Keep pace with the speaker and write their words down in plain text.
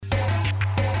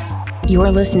You're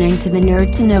listening to the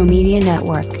Nerd to Know Media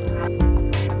Network.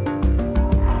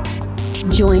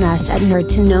 Join us at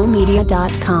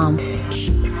nerdtoknowmedia.com.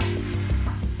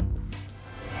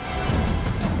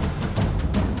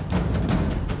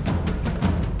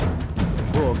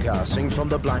 Broadcasting from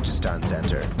the Blanchistan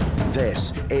Center,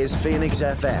 this is Phoenix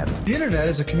FM. The internet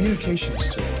is a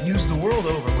communications tool used the world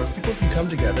over where people can come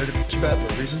together to bitch about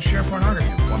movies and share pornography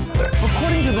with one another.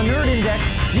 According to the Nerd Index,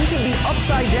 you should be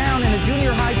upside down in a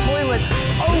junior high toilet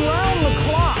around the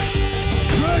clock.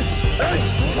 This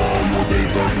is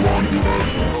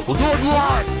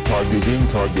Target in,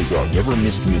 target out. Never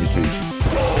miscommunication.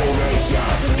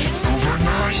 It's over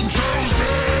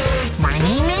 9,000! My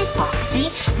name is Foxy.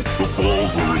 The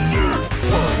balls are in there.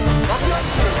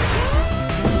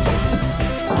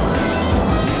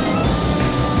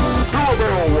 Do a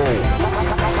barrel roll.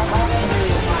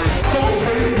 Don't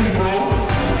face me, bro.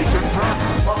 It's a trap.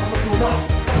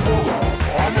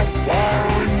 I'm a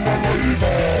firing mama.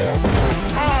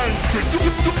 Time to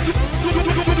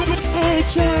Hey,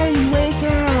 Charlie, wake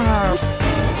up.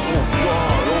 Oh,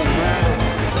 God, oh, man.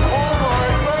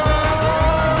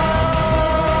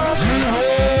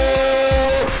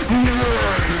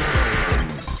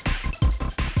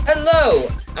 Hello,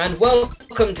 and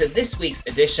welcome to this week's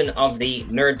edition of the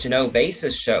Nerd to Know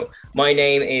Basis Show. My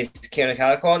name is Kieran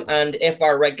Calicon, and if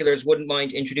our regulars wouldn't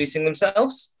mind introducing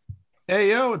themselves.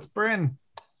 Hey, yo, it's Bryn.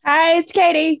 Hi, it's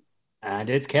Katie. And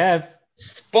it's Kev.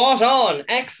 Spot on.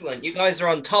 Excellent. You guys are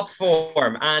on top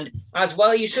form, and as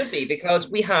well you should be,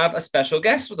 because we have a special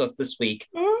guest with us this week.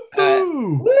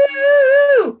 Woo!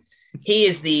 He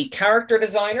is the character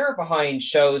designer behind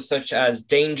shows such as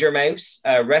Danger Mouse,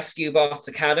 Rescue Bots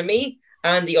Academy,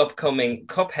 and the upcoming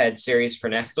Cuphead series for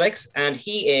Netflix. And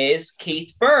he is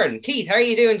Keith Byrne. Keith, how are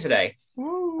you doing today?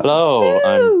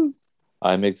 Hello,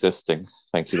 I'm existing.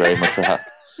 Thank you very much for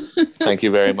thank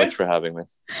you very much for having me.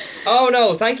 Oh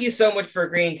no, thank you so much for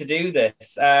agreeing to do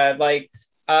this.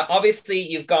 Obviously,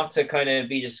 you've got to kind of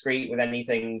be discreet with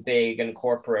anything big and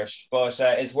corporate, but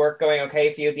is work going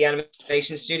okay for you at the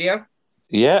animation studio?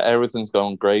 Yeah, everything's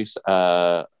going great.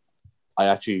 We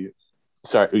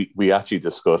actually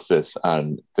discussed this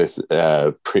and this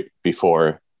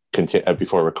before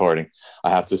recording. I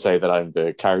have to say that I'm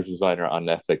the character designer on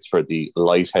Netflix for the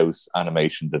Lighthouse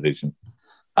animation division,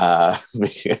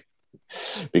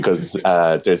 because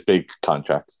there's big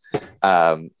contracts.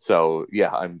 So yeah,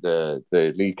 I'm the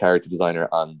lead character designer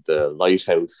on the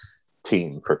Lighthouse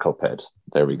team for Cuphead.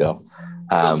 There we go.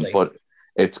 But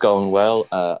it's going well.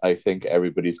 I think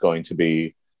everybody's going to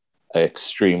be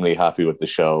extremely happy with the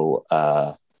show.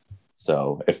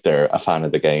 So if they're a fan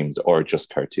of the games or just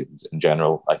cartoons in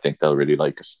general, I think they'll really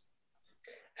like it.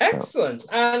 Excellent.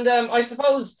 And I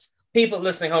suppose people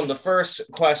listening home, the first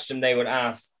question they would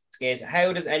ask is,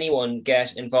 how does anyone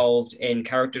get involved in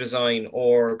character design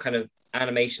or kind of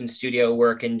animation studio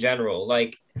work in general?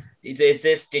 Like,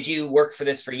 did you work for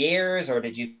this for years, or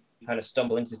did you kind of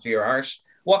stumble into it through your art?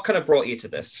 What kind of brought you to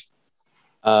this?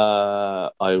 I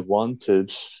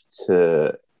wanted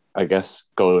to, I guess,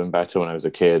 going back to when I was a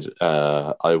kid,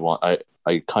 I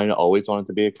kind of always wanted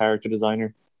to be a character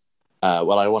designer. I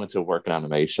wanted to work in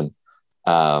animation.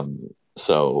 First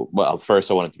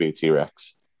I wanted to be a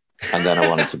T-Rex, and then I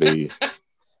wanted to be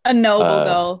a noble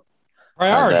goal.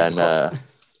 Priorities,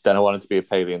 then I wanted to be a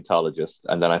paleontologist,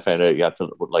 and then I found out you had to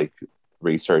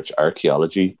research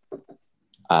archaeology.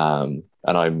 And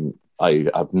I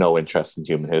have no interest in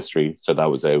human history, so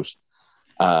that was out.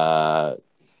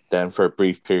 Then for a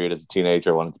brief period as a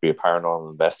teenager, I wanted to be a paranormal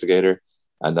investigator,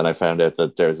 and then I found out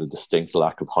that there's a distinct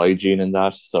lack of hygiene in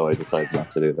that, so I decided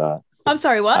not to do that. I'm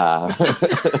sorry, what?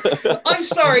 I'm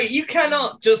sorry, you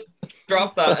cannot just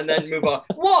drop that and then move on.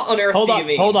 What on earth do you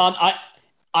mean? Hold on,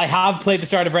 I have played the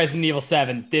start of Resident Evil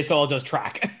 7. This all does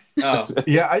track. Oh.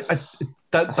 Yeah,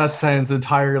 that sounds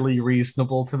entirely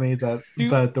reasonable to me. That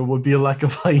there would be a lack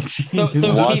of hygiene. So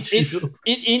Keith,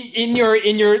 in your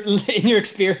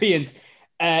experience,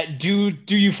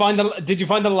 did you find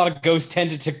that a lot of ghosts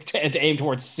tended to aim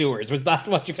towards sewers? Was that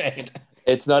what you found?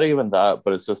 It's not even that,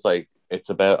 but it's just like it's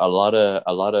about a lot of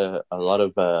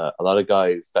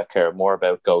guys that care more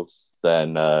about ghosts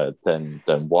than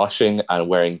washing and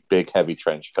wearing big heavy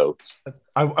trench coats.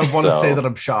 I want to say that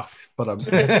I'm shocked, but I'm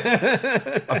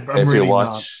really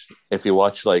not. If you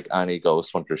watch like any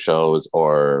Ghost Hunter shows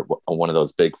or one of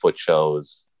those Bigfoot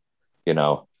shows,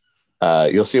 you'll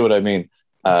see what I mean.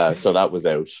 So that was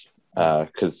out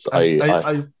because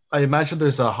I imagine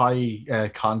there's a high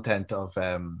content of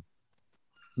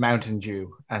Mountain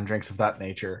Dew and drinks of that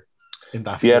nature in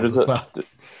that film as well.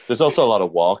 There's also a lot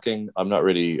of walking. I'm not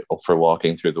really up for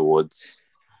walking through the woods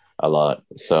a lot.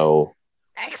 So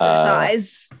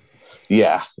Exercise.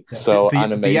 Yeah. So the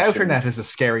animation, outer net is a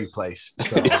scary place.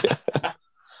 So.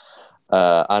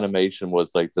 Animation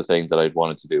was like the thing that I'd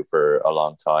wanted to do for a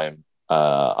long time.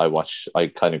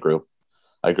 I kind of grew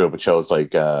up with shows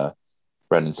like Ren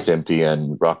and Stimpy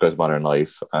and Rocko's Modern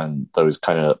Life and those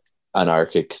kind of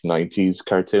anarchic 90s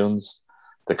cartoons,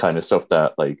 the kind of stuff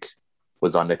that like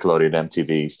was on Nickelodeon,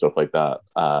 MTV, stuff like that.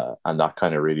 And that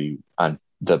kind of really, and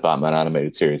the Batman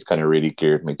animated series kind of really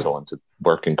geared me into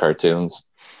working cartoons.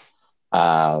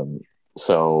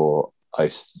 So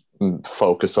I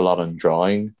focused a lot on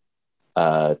drawing,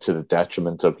 to the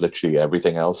detriment of literally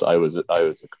everything else. I was a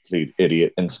complete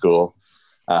idiot in school.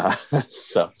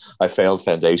 So I failed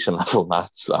foundation level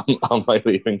maths on my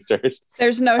leaving cert.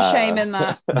 There's no shame in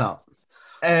that. No.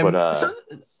 So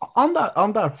on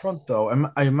that front, though,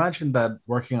 I imagine that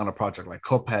working on a project like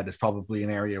Cuphead is probably an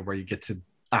area where you get to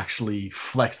actually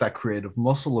flex that creative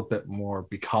muscle a bit more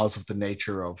because of the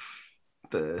nature of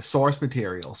the source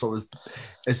material. So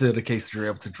is it a case that you're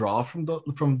able to draw from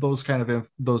those kind of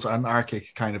those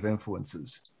anarchic kind of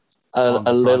influences?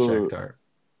 A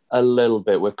little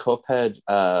bit with Cuphead.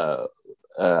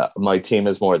 My team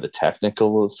is more the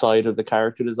technical side of the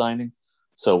character designing.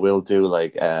 So we'll do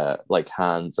like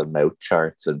hands and mouth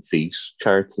charts and feet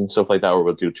charts and stuff like that, or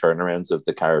we'll do turnarounds of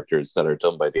the characters that are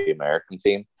done by the American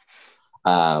team.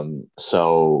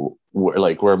 So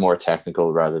we're more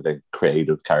technical rather than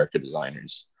creative character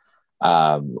designers.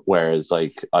 Whereas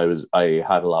like I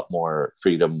had a lot more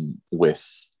freedom with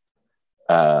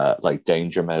like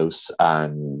Danger Mouse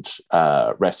and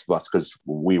Rescue Bots, because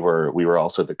we were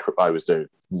also I was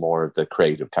more of the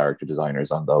creative character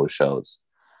designers on those shows.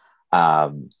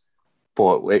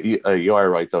 But you are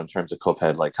right though in terms of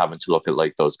Cuphead, like having to look at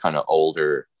like those kind of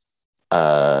older,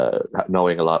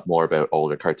 knowing a lot more about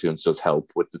older cartoons does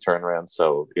help with the turnaround.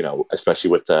 So especially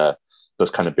with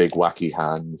those kind of big wacky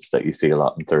hands that you see a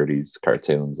lot in 30s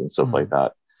cartoons and stuff like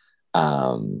that.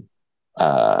 And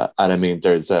I mean,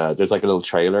 there's like a little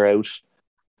trailer out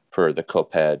for the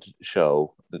Cuphead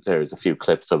show. There's a few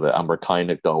clips of it, and we're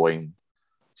kind of going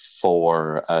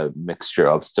for a mixture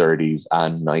of 30s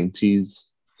and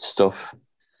 90s stuff.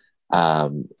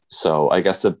 So I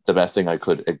guess the best thing I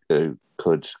could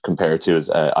compare to is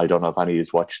I don't know if any of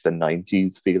you watched the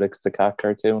 90s Felix the Cat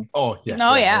cartoon. Oh yeah.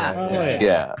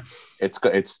 Yeah. It's the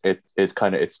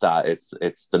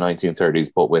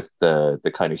 1930s, but with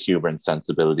the kind of humor and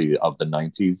sensibility of the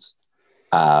 90s.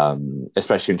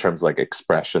 Especially in terms of like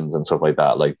expressions and stuff like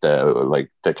that. Like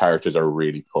the characters are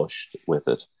really pushed with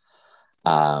it.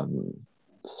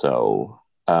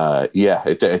 Yeah,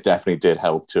 it definitely did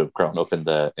help to have grown up in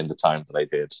the time that I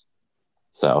did.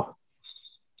 So.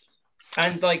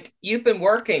 And like you've been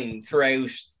working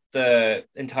throughout the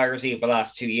entirety of the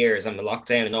last 2 years and the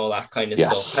lockdown and all that kind of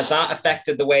stuff. Has that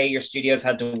affected the way your studios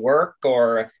had to work,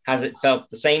 or has it felt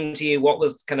the same to you? What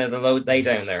was kind of the load lay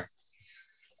down there?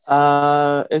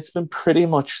 It's been pretty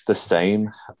much the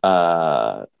same.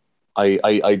 I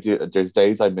do. There's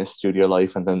days I miss studio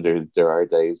life, and then there are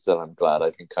days that I'm glad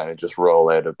I can kind of just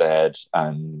roll out of bed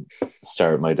and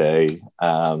start my day.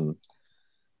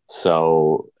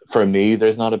 So for me,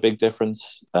 there's not a big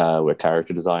difference with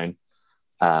character design.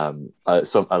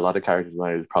 So a lot of character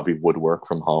designers probably would work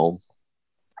from home.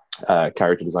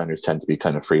 Character designers tend to be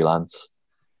kind of freelance.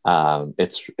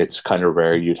 It's kind of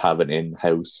rare you'd have an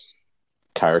in-house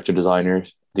character designer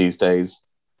these days.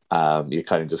 You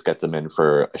kind of just get them in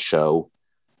for a show.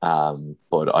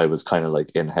 But I was kind of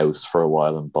like in-house for a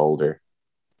while in Boulder,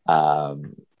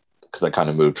 because I kind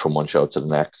of moved from one show to the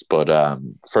next. But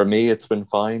for me, it's been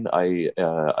fine. I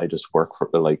just work for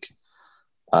like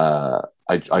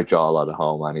I draw a lot at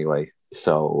home anyway,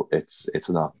 so it's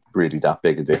not really that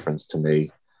big a difference to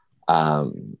me.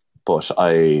 But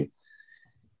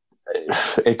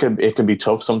it can be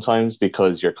tough sometimes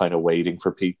because you're kind of waiting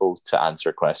for people to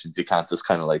answer questions. You can't just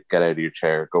kind of like get out of your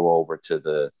chair, go over to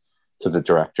the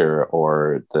director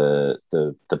or the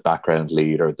background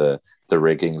lead or the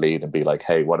rigging lead and be like,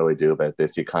 hey, what do I do about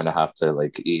this? You kind of have to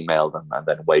like email them and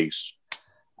then wait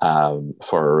for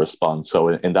a response. So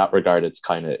in that regard, it's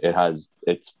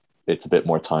a bit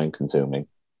more time consuming,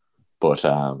 but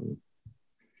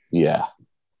yeah.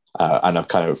 And I've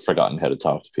kind of forgotten how to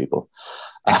talk to people.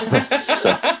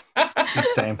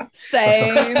 Same.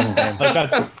 Like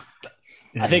that's.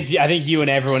 I think you and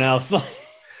everyone else.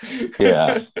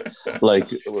 Yeah, like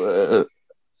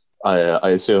I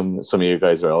assume some of you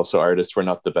guys are also artists. We're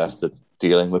not the best at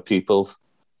dealing with people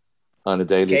on a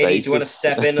daily basis. Katie, do you want to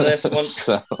step into this one?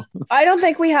 So, I don't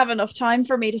think we have enough time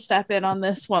for me to step in on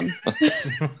this one.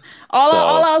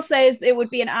 All I'll say is it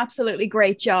would be an absolutely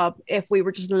great job if we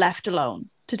were just left alone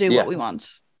to do what we want.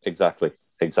 Exactly.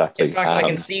 exactly. In fact, I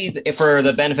can see for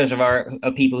the benefit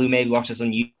of people who maybe watch this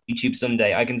on YouTube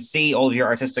someday, I can see all of your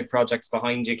artistic projects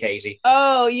behind you, Katie.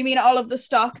 Oh, you mean all of the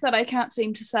stock that I can't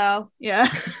seem to sell? Yeah.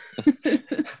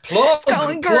 Plug,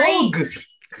 going great.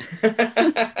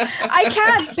 I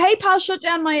can't. PayPal shut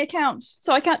down my account,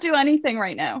 so I can't do anything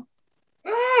right now.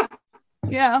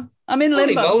 Yeah, I'm in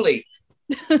limbo. Holy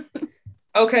moly.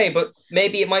 Okay, but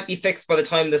maybe it might be fixed by the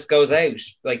time this goes out.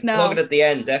 Like, plug it at the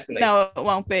end, definitely. No, it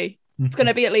won't be. It's going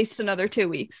to be at least another 2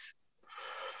 weeks.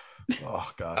 Oh,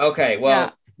 God. Okay,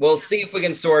 well, we'll see if we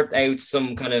can sort out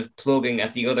some kind of plugging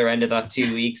at the other end of that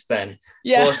 2 weeks then.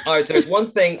 Yeah. But, all right, so there's one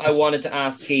thing I wanted to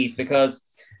ask Keith,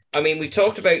 because, I mean, we've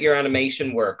talked about your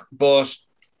animation work, but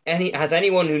has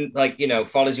anyone who, like, you know,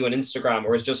 follows you on Instagram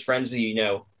or is just friends with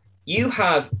you, you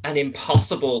have an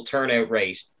impossible turnout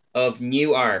rate of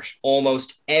new art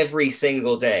almost every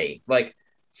single day. Like,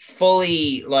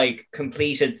 fully like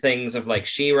completed things of like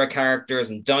She-Ra characters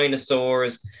and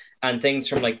dinosaurs and things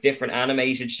from like different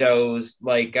animated shows.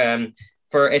 Like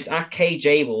it's at K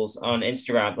Jables on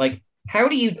Instagram. Like, how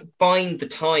do you find the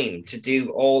time to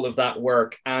do all of that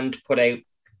work and put out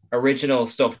original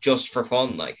stuff just for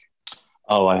fun? Like,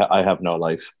 I have no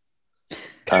life.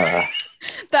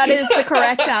 That is the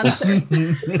correct answer.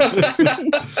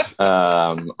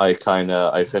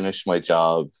 I finished my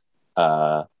job.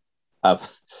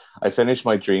 I finished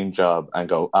my dream job and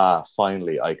go,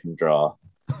 finally I can draw.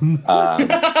 Well,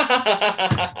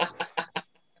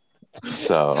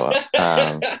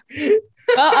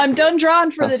 I'm done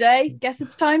drawing for the day. Guess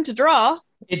it's time to draw.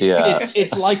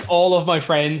 It's like all of my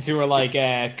friends who are like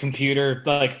computer,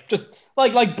 like just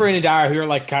like Bryn and Dara, who are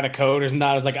like kind of coders and that.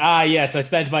 I was like, yes, I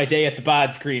spent my day at the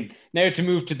bad screen. Now to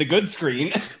move to the good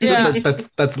screen. Yeah,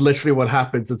 that's literally what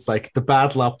happens. It's like the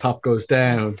bad laptop goes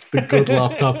down, the good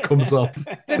laptop comes up.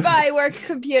 Goodbye, work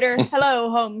computer. Hello,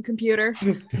 home computer.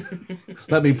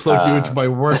 Let me plug you into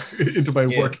my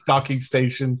work docking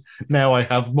station. Now I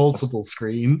have multiple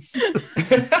screens.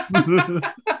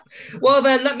 Well,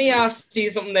 then let me ask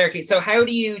you something there, Keith. So how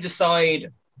do you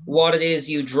decide what it is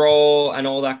you draw and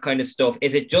all that kind of stuff?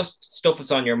 Is it just stuff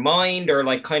that's on your mind, or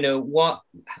like kind of what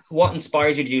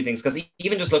inspires you to do things? Because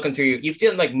even just looking through, you've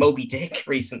done like Moby Dick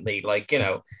recently, like, you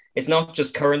know, it's not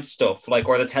just current stuff, like,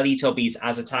 or the Teletubbies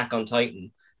as Attack on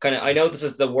Titan. Kind of, I know this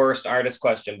is the worst artist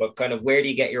question, but kind of where do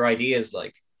you get your ideas?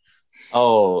 Like,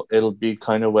 it'll be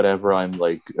kind of whatever I'm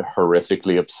like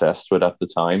horrifically obsessed with at the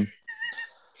time.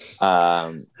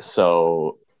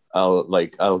 So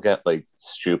I'll get like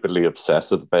stupidly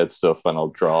obsessive about stuff and I'll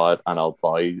draw it and I'll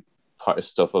buy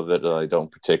stuff of it that I don't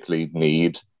particularly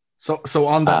need. So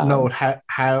on that note,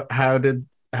 how did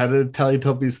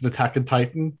Teletubbies and Attack on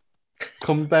Titan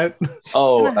come about?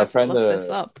 A friend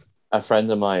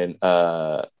of mine,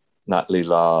 Natalie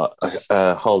Law,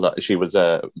 hold on, she was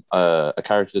a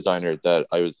character designer that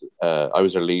I was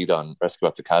her lead on Rescue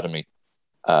Bots Academy.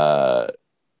 Her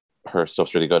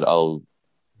stuff's really good.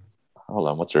 Hold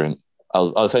on, what's her?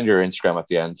 I'll send you her Instagram at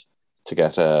the end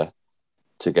to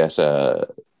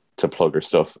plug her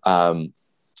stuff.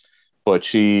 But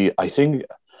I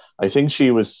think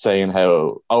she was saying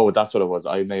how that's what it was.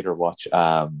 I made her watch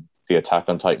the Attack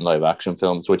on Titan live action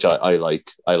films, which I like.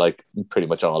 I like pretty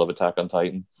much all of Attack on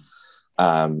Titan,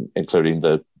 including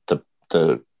the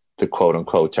quote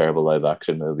unquote terrible live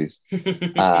action movies.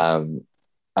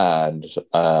 And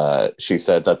she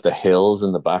said that the hills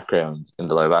in the background in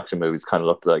the live action movies kind of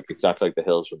looked like exactly like the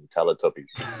hills from the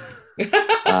Teletubbies.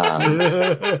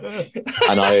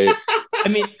 And I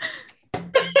mean,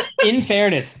 in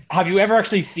fairness, have you ever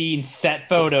actually seen set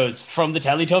photos from the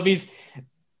Teletubbies?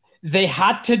 They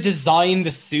had to design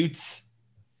the suits,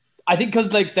 I think,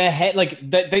 because like the head, like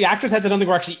the actors' heads, I don't think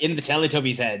were actually in the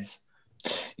Teletubbies' heads.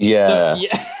 Yeah. So,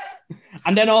 yeah.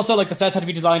 And then also like the sets had to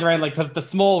be designed around, like, because the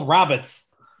small rabbits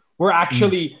were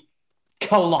actually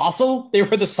colossal. They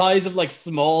were the size of like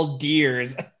small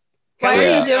deers. Why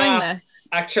are you doing this?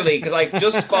 Actually, because I've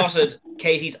just spotted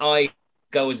Katie's eye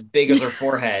go as big as her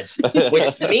forehead,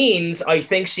 which means I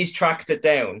think she's tracked it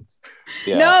down.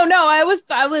 Yeah. No, I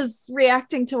was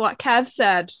reacting to what Kev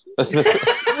said, which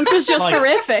was just like,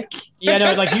 horrific. Yeah,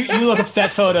 no, like you look up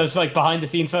set photos, like behind the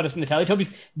scenes photos from the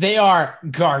Teletubbies, they are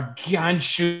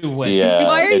gargantuan. Yeah,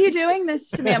 why are you doing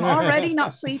this to me? I'm already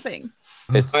not sleeping.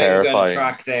 It's I'm terrifying. going to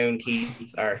track down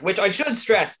Keith's art, which I should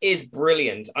stress is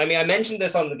brilliant. I mean, I mentioned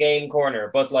this on the Game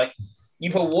Corner, but like, you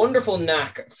have a wonderful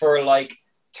knack for like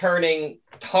turning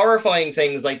horrifying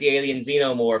things like the alien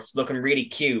xenomorphs looking really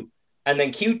cute and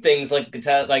then cute things like the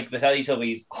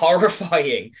Teletubbies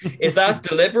horrifying. Is that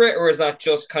deliberate, or is that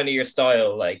just kind of your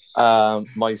style? Like,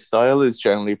 my style is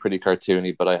generally pretty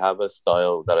cartoony, but I have a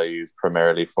style that I use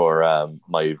primarily for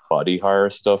my body horror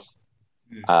stuff.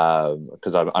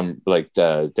 Because I'm like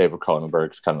David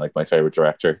Cronenberg's kind of like my favorite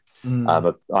director.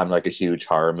 I'm like a huge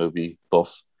horror movie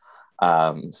buff.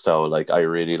 So like I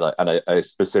really like, and I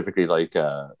specifically like,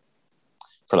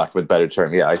 for lack of a better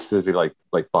term, I specifically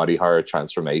like body horror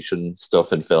transformation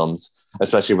stuff in films,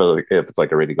 especially if it's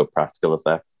like a really good practical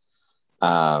effect.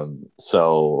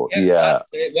 So yeah.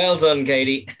 Well done,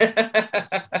 Katie.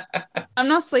 I'm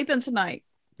not sleeping tonight.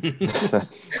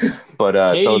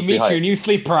 But Katie, meet your new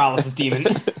sleep paralysis demon.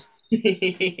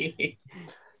 The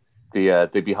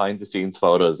behind the scenes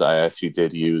photos I actually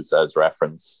did use as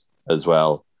reference as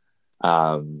well,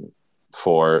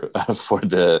 for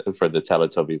the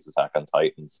Teletubbies Attack on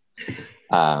Titans.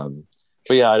 But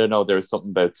yeah, I don't know, there was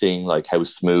something about seeing like how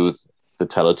smooth the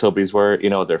Teletubbies were, you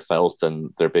know, their felt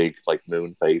and their big like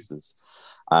moon faces.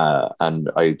 And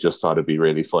I just thought it'd be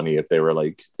really funny if they were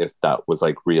like, if that was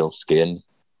like real skin,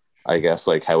 I guess,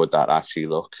 like how would that actually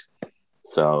look?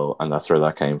 So, and that's where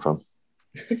that came from.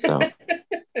 So.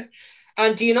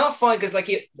 And do you not find, because like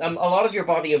a lot of your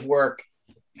body of work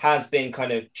has been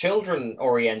kind of children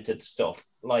oriented stuff,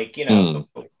 like, you know,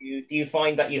 do you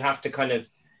find that you have to kind of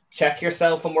check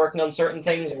yourself when working on certain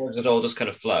things, or does it all just kind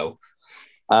of flow?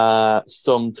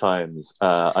 Sometimes.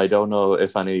 I don't know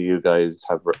if any of you guys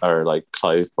are like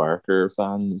Clive Barker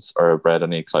fans or have read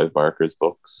any Clive Barker's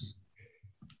books.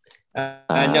 No,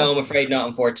 I'm afraid not,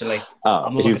 unfortunately.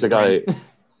 He's the guy.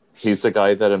 He's the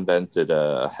guy that invented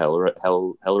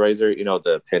Hellraiser. You know,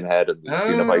 the Pinhead and the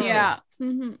Xenobites. Yeah.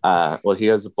 Well, he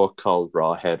has a book called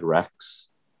Rawhead Rex.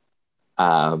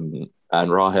 And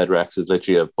Rawhead Rex is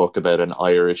literally a book about an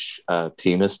Irish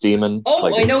penis demon. Oh,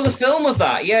 like, I know the film of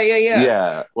that. Yeah.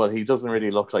 Yeah. Well, he doesn't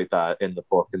really look like that in the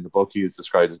book. In the book, he's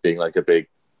described as being like a big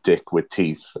dick with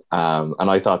teeth. And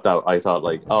I thought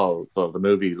like, oh, well, the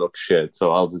movie looks shit,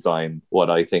 so I'll design what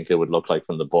I think it would look like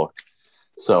from the book.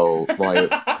 So I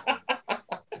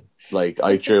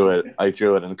drew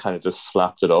it and kind of just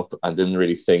slapped it up and didn't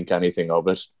really think anything of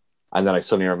it. And then I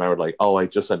suddenly remembered, like, oh, I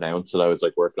just announced that I was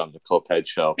like working on the Cuphead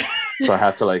show, so I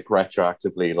had to like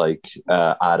retroactively like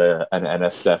add an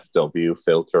NSFW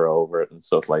filter over it and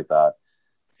stuff like that.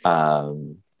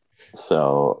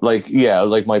 So like, yeah,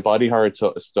 like my body horror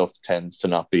stuff tends to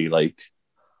not be like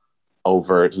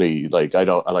overtly like I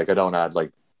don't add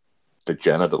like the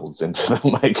genitals into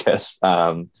them, I guess.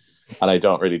 And I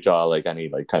don't really draw like any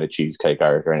like kind of cheesecake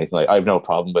art or anything. Like, I have no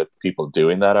problem with people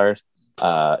doing that art.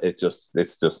 It's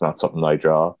just not something I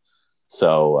draw.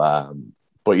 So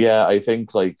but yeah, I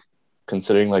think like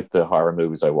considering like the horror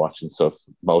movies I watch and stuff,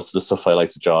 most of the stuff I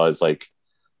like to draw is like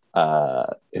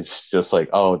it's just like,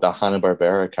 oh, the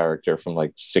Hanna-Barbera character from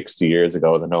like 60 years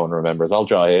ago that no one remembers. I'll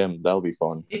draw him. That'll be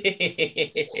fun.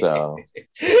 So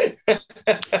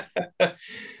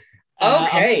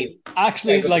okay.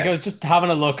 Actually, like I was just having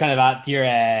a look kind of at your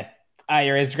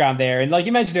Instagram there, and like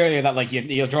you mentioned earlier that like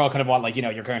you'll draw kind of what like, you know,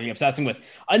 you're currently obsessing with.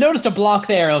 I noticed a block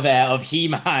there of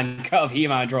He-Man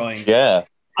drawings. Yeah.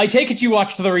 I take it you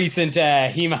watched the recent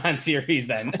He-Man series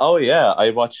then. Oh yeah,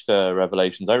 I watched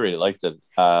Revelations. I really liked it.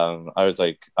 I'm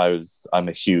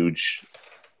a huge,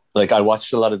 like, I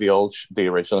watched a lot of the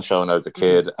original show when I was a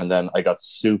kid, and then I got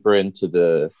super into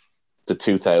the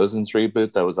 2000s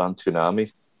reboot that was on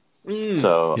Toonami.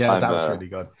 So yeah, that was really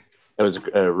good. It was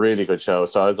a really good show.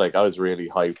 So I was really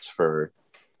hyped for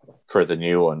the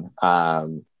new one.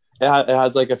 It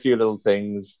has like a few little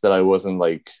things that I wasn't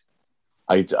like.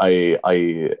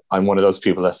 I'm one of those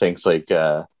people that thinks like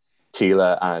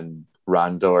Teela and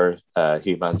Randor,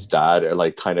 He-Man's dad, are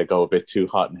like kind of go a bit too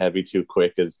hot and heavy too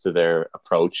quick as to their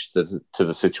approach to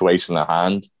the situation at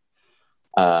hand.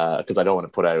 Because I don't want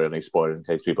to put out any spoilers in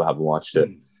case people haven't watched it.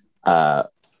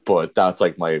 But that's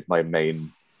like my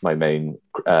main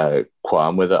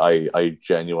qualm with it. I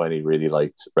genuinely really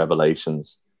liked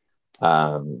Revelations.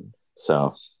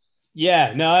 So.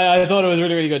 Yeah, no, I thought it was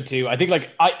really, really good too. I think like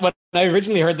when I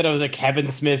originally heard that it was a Kevin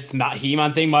Smith, Matt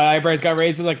He-Man thing, my eyebrows got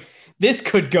raised. I was like, this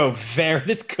could go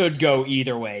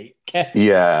either way.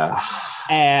 Yeah.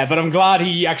 But I'm glad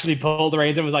he actually pulled the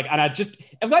reins and was like, and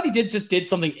I'm glad he did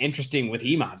something interesting with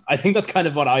He-Man. I think that's kind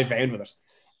of what I found with it.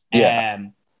 Yeah.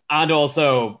 And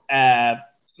also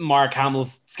Mark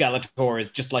Hamill's Skeletor is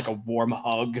just like a warm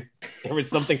hug. There was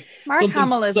something. Mark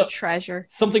Hamill is a treasure.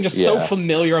 Something just so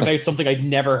familiar about something I'd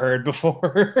never heard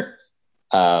before.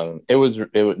 It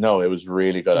was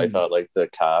really good. I thought like the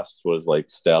cast was like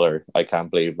stellar. I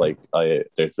can't believe like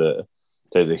there's a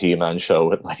He-Man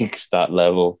show at like that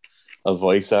level. of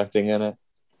voice acting in it.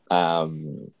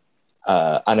 And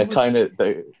it kind of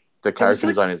the character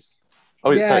design is. Oh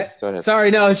yeah, sorry. Go ahead.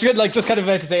 Sorry, no, I was just kind of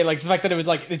about to say like the fact that it was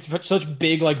like it's such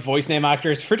big like voice name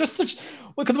actors for just such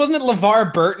because wasn't it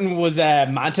LeVar Burton was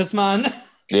Mantis Man?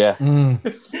 Yeah.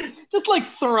 Just like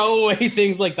throwaway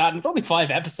things like that. And it's only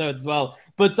 5 episodes as well.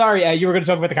 But sorry, you were going to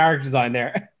talk about the character design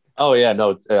there. Oh yeah,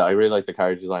 no, I really like the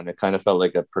character design. It kind of felt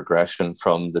like a progression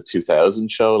from the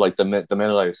 2000 show. Like the minute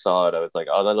I saw it, I was like,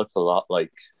 oh, that looks a lot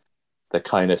like the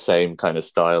kind of same kind of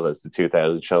style as the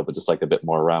 2000 show, but just like a bit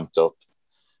more ramped up.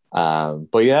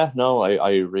 But yeah, no,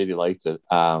 I really liked it.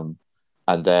 And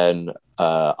then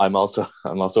I'm also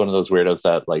one of those weirdos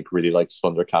that like really likes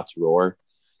Thundercats Roar,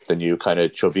 the new kind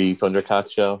of chubby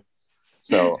Thundercat show.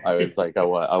 So I was like, I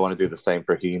want to do the same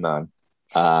for He-Man.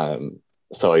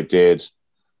 So I did,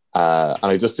 and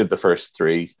I just did the first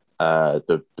 3,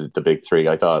 the big 3.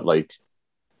 I thought like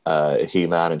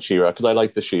He-Man and She-Ra, because I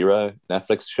like the She-Ra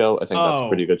Netflix show. I think that's a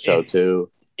pretty good show too.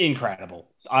 Incredible.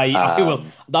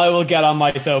 I will get on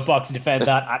my soapbox to defend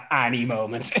that at any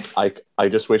moment. I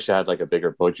just wish I had like a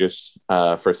bigger budget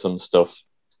for some stuff.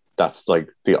 That's like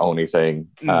the only thing.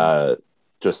 So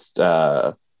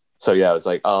yeah, I was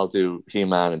like, I'll do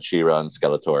He-Man and She-Ra and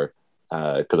Skeletor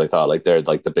because I thought like they're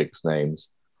like the biggest names.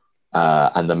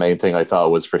 And the main thing I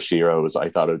thought was for She-Ra was I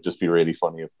thought it would just be really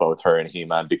funny if both her and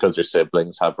He-Man, because their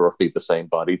siblings have roughly the same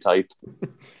body type.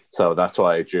 So that's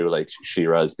why I drew like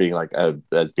She-Ra as being like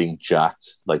as being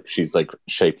jacked, like she's like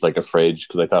shaped like a fridge,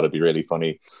 because I thought it'd be really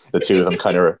funny. The two of them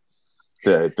kind of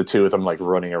the two of them like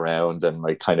running around and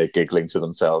like kind of giggling to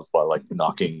themselves while like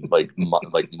knocking like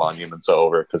monuments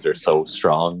over because they're so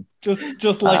strong.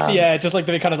 Just like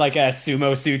the kind of like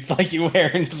sumo suits like you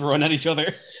wear and just run at each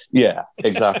other. Yeah,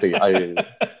 exactly.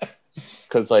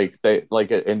 Because like they like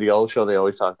in the old show they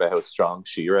always talk about how strong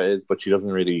She-Ra is, but she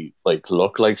doesn't really like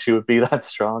look like she would be that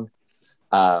strong.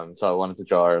 So I wanted to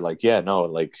draw her like, yeah, no,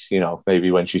 like, you know,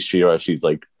 maybe when she's She-Ra she's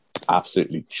like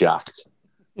absolutely jacked.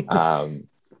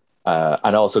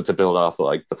 And also to build off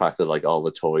like the fact that like all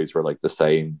the toys were like the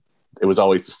same. It was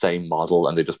always the same model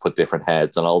and they just put different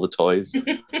heads on all the toys.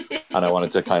 And I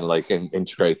wanted to kind of like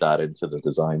integrate that into the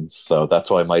designs. So that's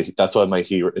why my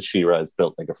She-Ra is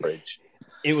built like a fridge.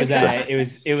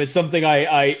 It was something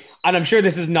I and I'm sure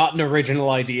this is not an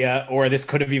original idea, or this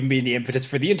could have even been the impetus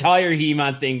for the entire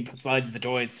He-Man thing besides the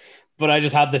toys. But I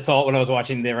just had the thought when I was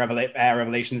watching the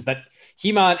Revelations that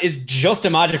He-Man is just a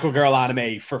magical girl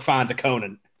anime for fans of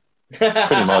Conan.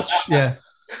 Pretty much. Yeah,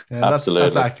 absolutely.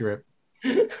 That's accurate.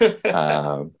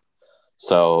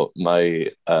 So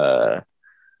my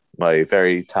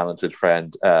very talented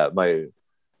friend, my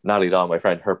Natalie Dawn, my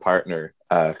friend, her partner,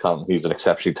 Colin, he's an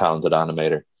exceptionally talented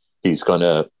animator. He's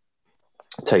gonna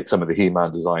take some of the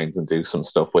He-Man designs and do some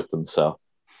stuff with them. So,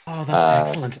 oh,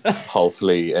 that's excellent.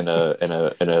 Hopefully, in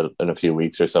a few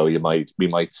weeks or so, we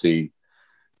might see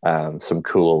some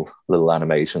cool little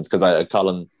animations, because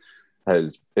Colin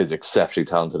is exceptionally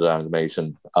talented at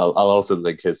animation. I'll also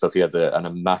link his stuff. He has an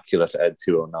immaculate Ed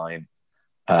 209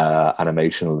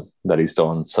 animation that he's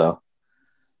done. So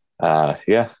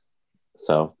yeah,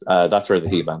 so that's where the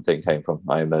He-Man thing came from.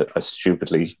 I'm a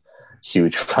stupidly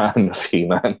huge fan of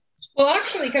He-Man. Well,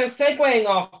 actually, kind of segueing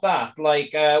off that,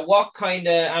 like, what kind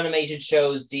of animated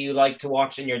shows do you like to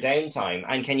watch in your downtime?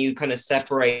 And can you kind of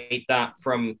separate that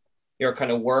from your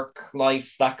kind of work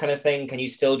life, that kind of thing? Can you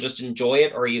still just enjoy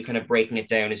it, or are you kind of breaking it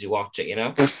down as you watch it, you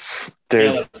know?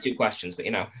 That's 2 questions, but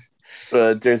you know.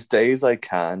 There's days I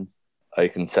can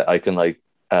like,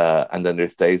 and then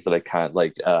there's days that I can't.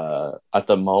 Like, at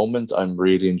the moment, I'm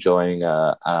really enjoying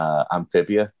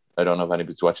Amphibia. I don't know if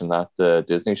anybody's watching that, the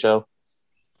Disney show.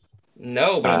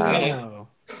 No, but I'm gonna.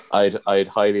 I'd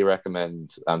highly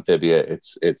recommend Amphibia.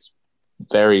 It's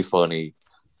very funny,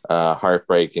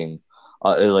 heartbreaking.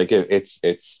 It's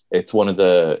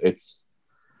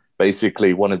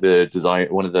basically one of the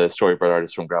storyboard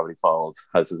artists from Gravity Falls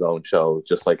has his own show,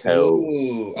 just like how.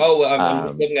 I'm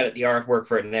just looking at the artwork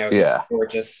for it now. Yeah, it's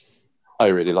gorgeous. I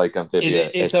really like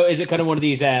Amphibia. Is it kind of one of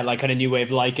these like kind of new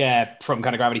wave, like from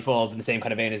kind of Gravity Falls in the same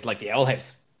kind of vein as like the Owl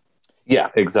House? Yeah,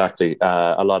 exactly.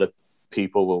 A lot of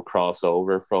people will cross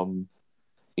over from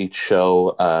each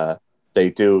show. They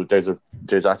do.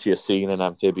 There's actually a scene in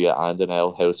Amphibia and in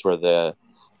Owl House where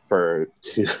for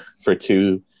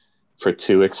two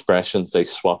expressions they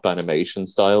swap animation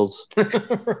styles.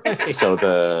 Right. So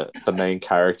the main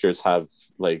characters have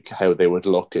like how they would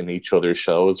look in each other's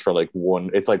shows for like one.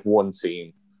 It's like one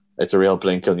scene. It's a real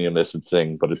blink and you miss it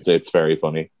thing, but it's very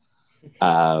funny.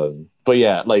 But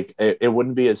yeah, like it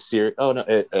wouldn't be as serious. Oh no,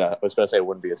 I was gonna say it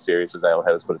wouldn't be as serious as Owl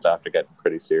House, but it's after getting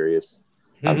pretty serious.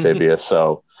 amphibious.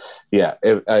 So yeah,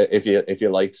 if you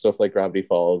like stuff like Gravity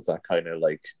Falls, that kind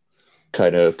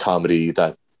of comedy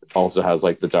that also has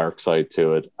like the dark side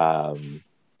to it, I'm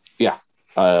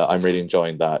really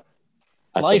enjoying that.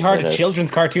 Lighthearted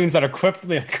children's cartoons that are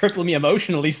crippling me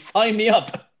emotionally, sign me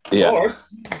up. Yeah. Of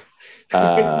course.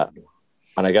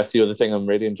 And I guess the other thing I'm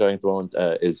really enjoying at the moment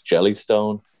is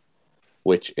Jellystone,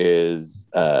 which is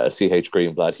C.H.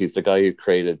 Greenblatt. He's the guy who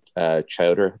created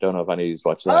Chowder. Don't know if anybody's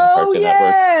watched that on Cartoon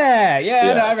Network.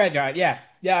 Yeah, no, I read that. Yeah,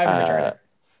 I remember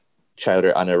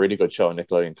Chowder, and a really good show on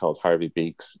Nickelodeon called Harvey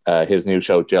Beaks. His new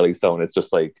show, Jellystone, is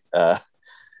just like, I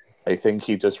think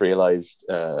he just realized,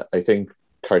 I think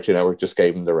Cartoon Network just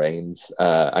gave him the reins,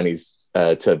 and he's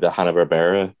to the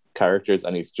Hanna-Barbera characters,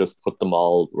 and he's just put them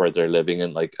all where they're living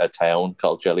in like a town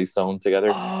called Jellystone together.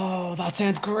 Oh, that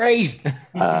sounds great.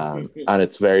 And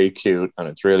it's very cute and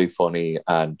it's really funny,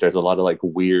 and there's a lot of like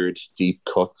weird deep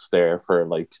cuts there for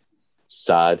like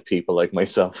sad people like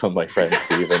myself and my friend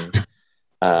Stephen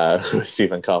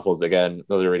Stephen Copples, again,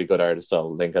 another really good artist.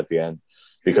 I'll link at the end,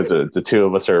 because the two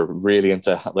of us are really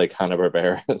into like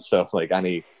Hanna-Barbera. So like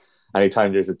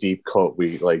anytime there's a deep cut,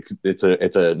 we like it's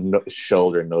a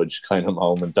shoulder nudge kind of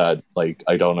moment that like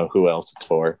I don't know who else it's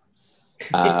for,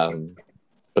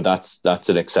 but that's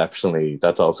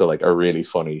also like a really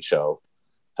funny show.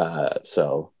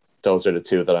 So those are the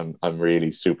two that I'm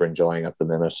really super enjoying at the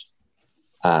minute.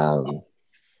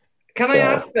 Can I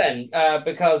ask then,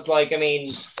 because like I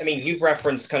mean you've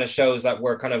referenced kind of shows that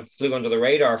were kind of flew under the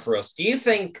radar for us. Do you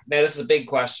think, now this is a big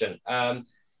question,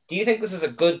 do you think this is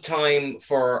a good time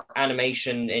for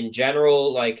animation in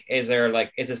general? Like, is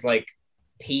this like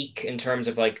peak in terms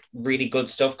of like really good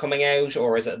stuff coming out,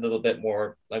 or is it a little bit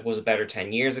more like, was it better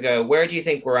 10 years ago? Where do you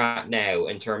think we're at now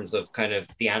in terms of kind of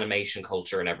the animation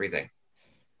culture and everything?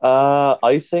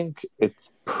 I think it's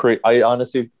I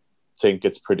honestly think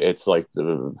it's like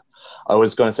I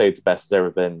was going to say it's the best it's ever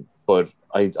been, but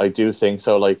I do think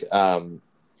so. Like, I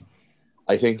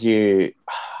think you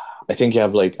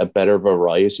have like a better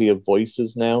variety of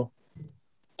voices now.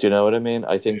 Do you know what I mean?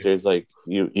 I think there's like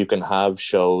you can have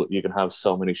so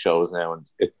many shows now, and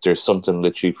there's something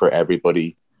literally for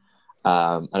everybody.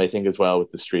 And I think as well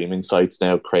with the streaming sites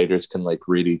now, creators can like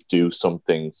really do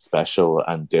something special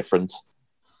and different.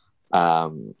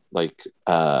 For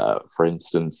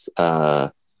instance,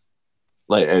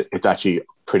 like it's actually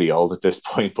pretty old at this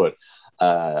point, but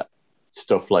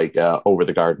stuff like Over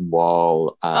the Garden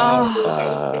Wall,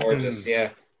 gorgeous, yeah.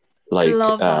 Like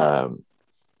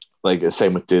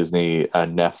same with Disney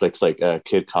and Netflix, like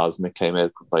Kid Cosmic came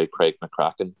out by Craig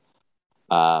McCracken.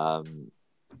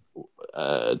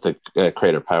 The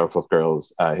creator of Powerpuff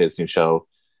Girls, his new show.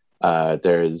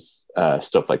 There's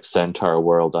stuff like Centaur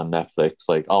World on Netflix,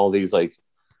 like all these like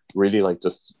really like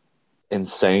just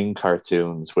insane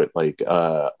cartoons with like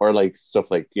or like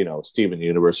stuff like, you know, Steven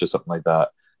Universe or something like that.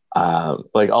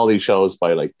 Like all these shows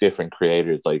by like different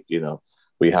creators, like, you know,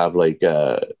 we have like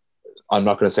I'm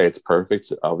not going to say it's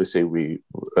perfect, obviously we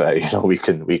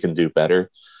can do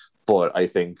better, but I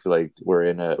think like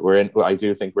I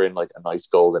do think we're in like a nice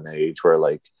golden age where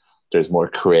like there's more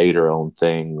creator owned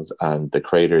things, and the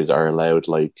creators are allowed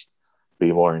like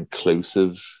be more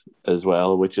inclusive as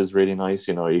well, which is really nice.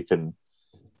 You know, you can,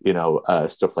 you know,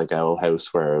 stuff like Owl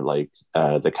House where like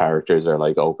the characters are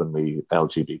like openly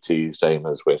LGBT, same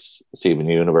as with Steven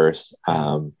Universe,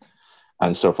 and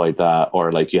stuff like that.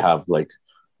 Or like you have like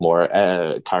more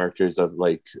characters of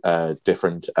like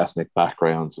different ethnic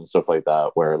backgrounds and stuff like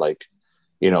that, where like,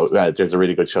 you know, there's a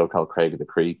really good show called Craig of the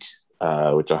Creek,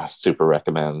 which I super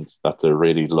recommend. That's a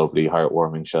really lovely,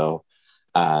 heartwarming show.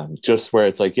 Just where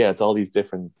it's like, yeah, it's all these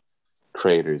different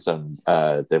creators, and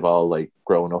they've all like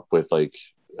grown up with like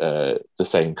the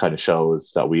same kind of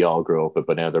shows that we all grew up with,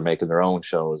 but now they're making their own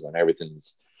shows and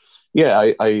everything's,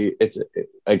 yeah, it's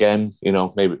again, you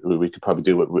know, maybe we could probably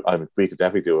do we could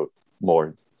definitely do it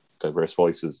more diverse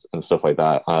voices and stuff like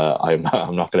that. I'm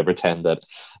not going to pretend that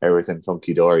everything's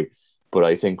hunky dory, but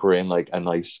I think we're in like a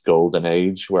nice golden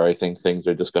age where I think things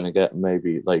are just going to get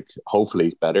maybe like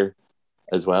hopefully better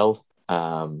as well.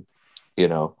 You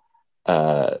know,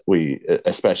 we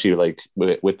especially like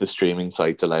with the streaming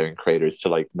sites allowing creators to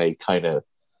like make kind of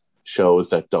shows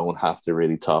that don't have to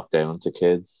really talk down to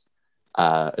kids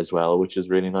as well, which is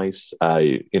really nice.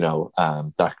 You know,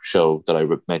 that show that I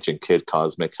mentioned, Kid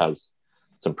Cosmic, has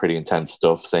some pretty intense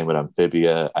stuff. Same with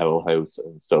Amphibia, Owl House,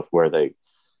 and stuff where they,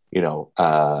 you know,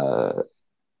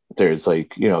 there's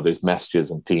like, you know, there's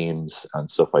messages and themes and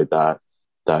stuff like that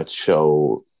that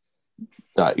show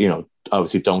that, you know,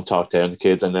 obviously don't talk down to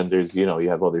kids. And then there's, you know, you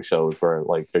have other shows where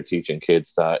like they're teaching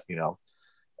kids that, you know,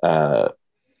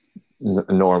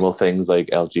 normal things like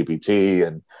LGBT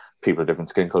and people of different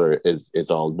skin color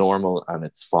is all normal and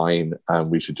it's fine,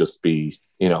 and we should just be,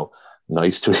 you know,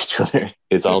 nice to each other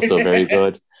is also very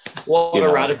good. What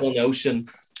a radical notion.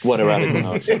 What a radical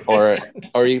notion. Or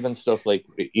even stuff like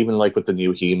with the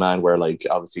new He-Man, where like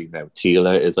obviously now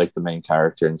Teela is like the main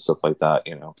character and stuff like that,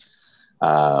 you know.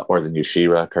 Or the new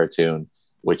She-Ra cartoon,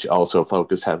 which also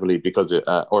focused heavily because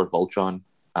or Voltron.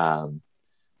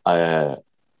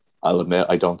 I'll admit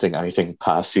I don't think anything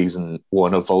past season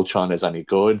 1 of Voltron is any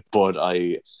good, but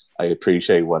I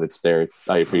appreciate what it's there.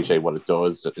 I appreciate what it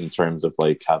does in terms of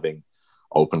like having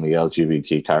openly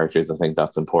LGBT characters. I think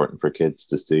that's important for kids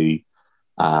to see.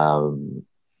 So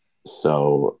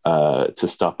to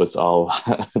stop us all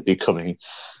becoming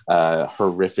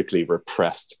horrifically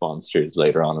repressed monsters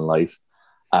later on in life.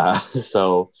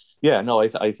 So yeah, no,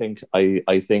 I think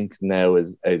now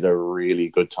is a really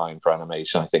good time for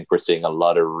animation. I think we're seeing a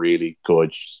lot of really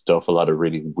good stuff, a lot of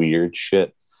really weird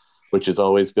shit, which is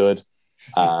always good.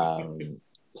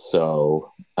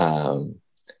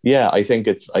 Yeah, I think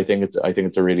it's a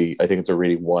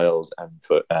really wild and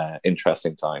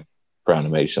interesting time for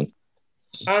animation.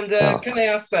 And can I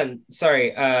ask then,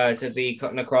 sorry to be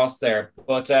cutting across there,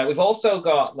 but we've also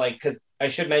got, like, because I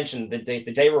should mention the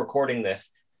day we're recording this,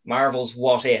 Marvel's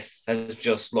What If has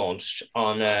just launched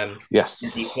on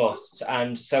Disney Plus,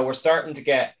 and so we're starting to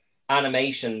get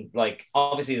animation, like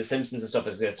obviously The Simpsons and stuff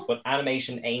exists, but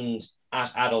animation aimed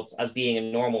at adults as being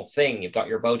a normal thing. You've got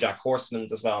your BoJack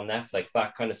Horseman's as well on Netflix,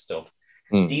 that kind of stuff.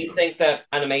 Do you think that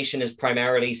animation is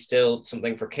primarily still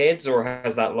something for kids, or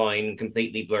has that line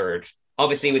completely blurred?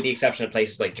 Obviously, with the exception of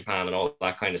places like Japan and all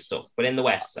that kind of stuff, but in the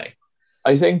West, say.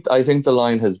 I think the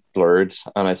line has blurred,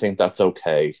 and I think that's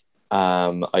okay.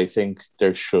 I think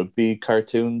there should be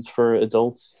cartoons for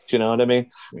adults. Do you know what I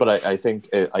mean? But I think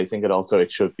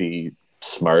it should be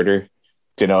smarter.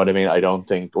 Do you know what I mean? I don't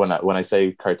think when I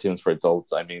say cartoons for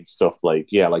adults, I mean stuff like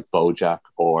BoJack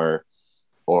or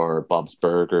Bob's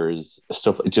Burgers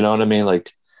stuff. Do you know what I mean?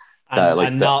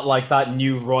 Not like that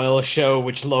new Royal show,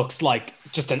 which looks like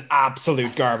just an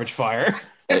absolute garbage fire.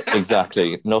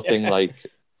 Exactly. Nothing like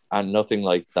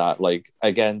that. Like,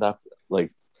 again, that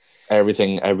like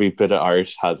every bit of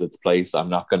art has its place. I'm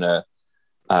not gonna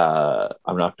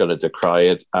decry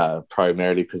it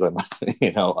primarily because I'm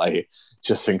I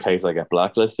just in case I get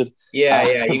blacklisted.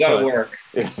 Yeah, you gotta work.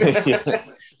 Yeah,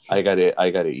 I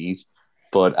gotta eat.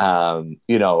 But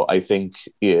I think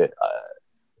there's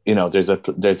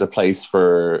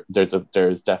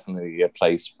definitely a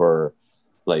place for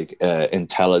like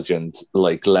intelligent,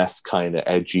 like less kind of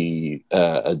edgy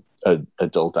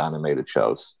adult animated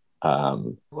shows.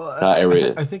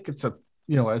 I think it's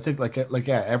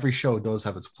every show does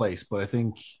have its place, but I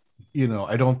think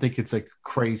I don't think it's like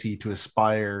crazy to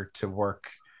aspire to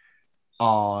work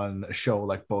on a show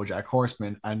like BoJack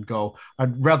Horseman and go,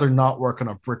 I'd rather not work on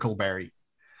a Brickleberry.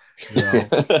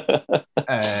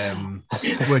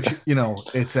 Which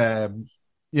it's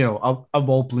I'll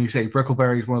openly say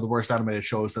Brickleberry is one of the worst animated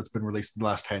shows that's been released in the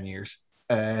last 10 years.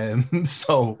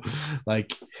 So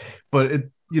like, but it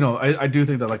I do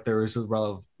think that like there's a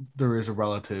relevant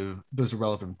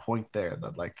point there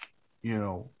that like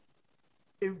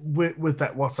with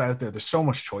that what's out there, there's so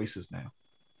much choices now,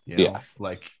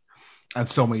 like, and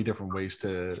so many different ways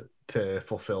to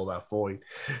fulfill that void,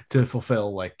 to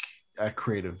fulfill like a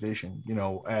creative vision.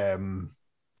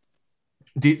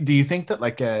 Do you think that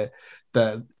like that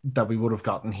we would have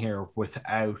gotten here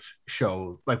without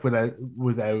show, like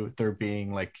without there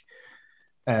being like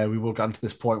we would have gotten to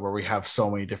this point where we have so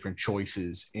many different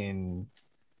choices in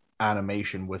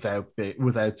animation without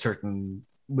certain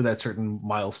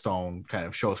milestone kind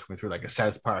of shows coming through, like a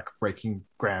South Park breaking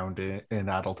ground in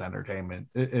adult entertainment,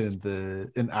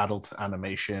 in adult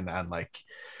animation, and like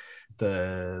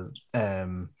the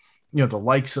the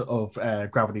likes of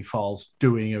Gravity Falls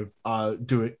doing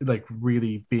like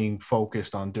really being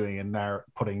focused on doing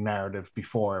putting narrative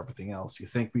before everything else. You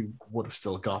think we would have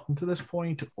still gotten to this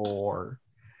point, or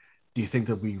do you think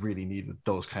that we really needed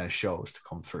those kind of shows to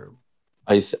come through?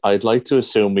 I'd like to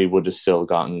assume we would have still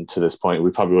gotten to this point.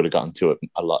 We probably would have gotten to it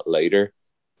a lot later,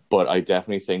 but I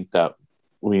definitely think that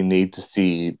we need to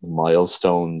see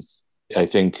milestones. I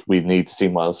think we need to see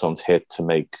milestones hit to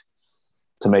make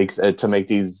these.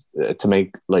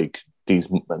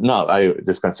 No, this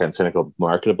is going to sound cynical,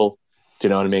 marketable. Do you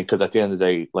know what I mean? Because at the end of the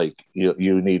day, like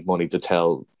you need money to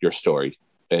tell your story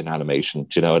in animation.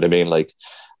 Do you know what I mean? Like,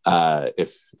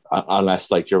 unless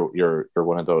like you're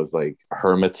one of those like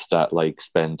hermits that like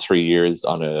spend 3 years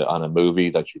on a movie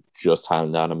that you just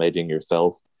hand animating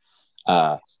yourself,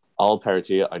 all power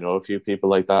to you. I know a few people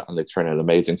like that, and they turn out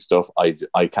amazing stuff. I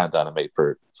can't animate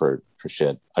for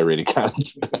shit. I really can't.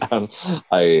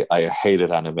 I hated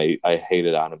animate. I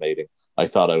hated animating. I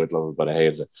thought I would love it, but I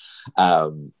hated it.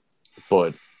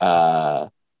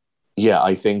 Yeah,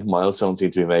 I think milestones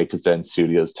need to be made because then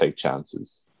studios take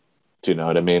chances. Do you know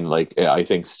what I mean? Like, I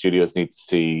think studios need to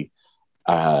see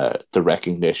the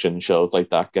recognition shows like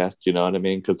that get. Do you know what I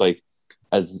mean? Because like,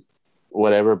 as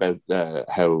whatever about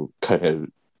how kind of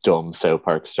dumb South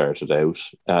Park started out,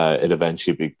 it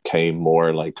eventually became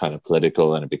more like kind of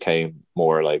political, and it became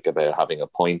more like about having a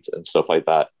point and stuff like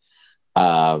that.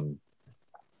 And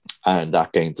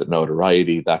that gains it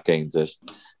notoriety, that gains it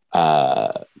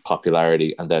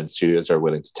popularity, and then studios are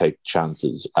willing to take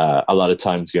chances. A lot of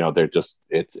times, you know, they're just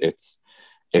it's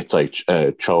like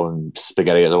throwing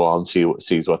spaghetti at the wall and see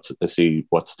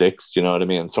what sticks. You know what I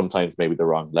mean? And sometimes maybe the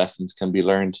wrong lessons can be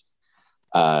learned.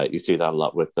 You see that a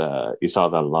lot with you saw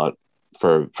that a lot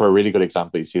for a really good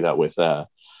example. You see that with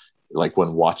like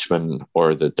when Watchmen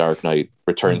or The Dark Knight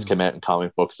Returns came out in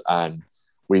comic books, and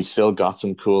we still got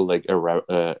some cool like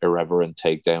irreverent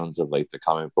takedowns of like the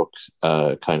comic book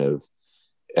kind of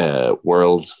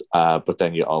worlds, but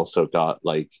then you also got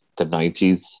like the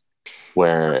 90s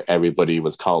where everybody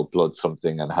was called Blood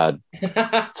something and had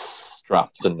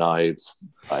straps and knives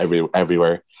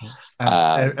everywhere.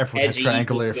 Everyone had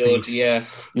triangular feet. Yeah,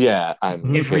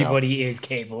 and everybody is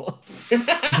Cable, and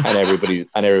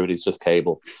everybody's just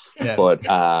Cable. Yeah. But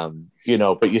you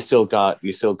know, but you still got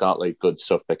like good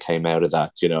stuff that came out of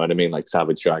that. You know what I mean? Like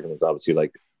Savage Dragon was obviously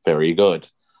like very good.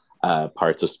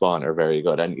 Parts of Spawn are very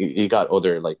good, and you got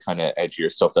other like kind of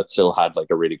edgier stuff that still had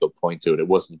like a really good point to it. It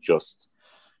wasn't just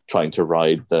trying to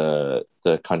ride the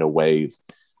kind of wave.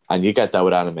 And you get that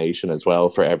with animation as well.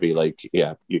 For every like,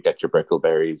 yeah, you get your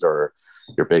Brickleberries or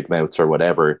your Big Mouths or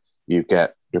whatever. You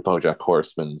get your BoJack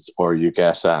Horsemans, or you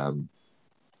get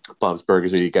Bob's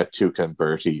Burgers, or you get Tuca and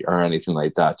Bertie or anything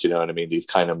like that. You know what I mean? These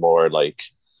kind of more like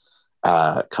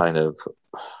kind of,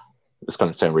 it's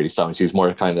going to sound really strange. These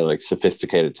more kind of like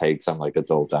sophisticated takes on like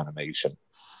adult animation,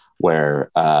 where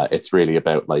it's really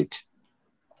about kind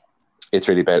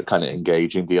of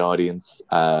engaging the audience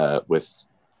with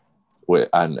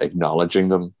and acknowledging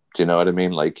them. Do you know what I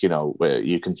mean? Like, you know, where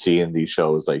you can see in these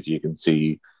shows, like you can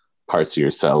see parts of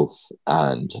yourself,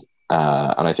 and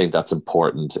I think that's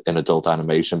important in adult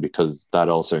animation, because that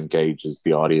also engages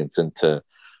the audience into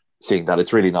seeing that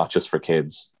it's really not just for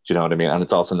kids. Do you know what I mean? And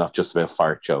it's also not just about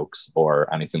fart jokes or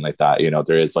anything like that. You know,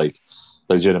 there is like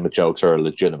legitimate jokes or a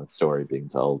legitimate story being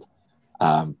told.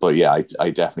 But yeah,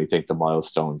 I definitely think the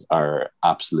milestones are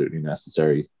absolutely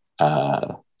necessary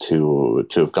to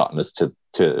have gotten us to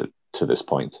this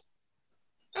point.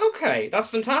 Okay, that's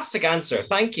a fantastic answer.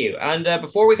 Thank you. And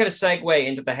before we kind of segue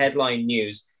into the headline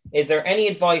news, is there any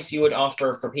advice you would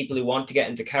offer for people who want to get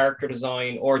into character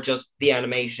design or just the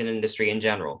animation industry in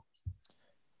general?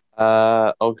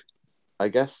 I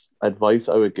guess advice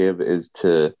I would give is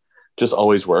to just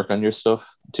always work on your stuff.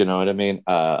 Do you know what I mean?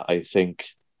 I think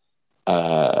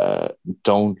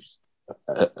don't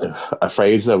a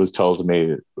phrase that was told to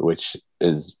me, which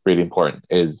is really important,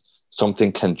 is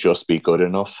something can just be good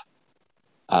enough.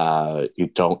 You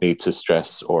don't need to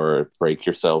stress or break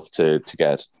yourself to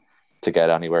get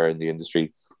anywhere in the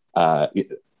industry.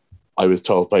 I was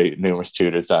told by numerous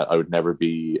tutors that I would never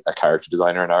be a character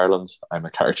designer in Ireland. I'm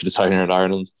a character designer in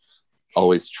Ireland.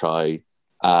 Always try.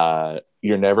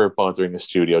 You're never bothering a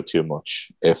studio too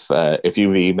much. If you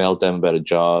emailed them about a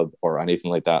job or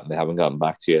anything like that and they haven't gotten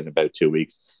back to you in about 2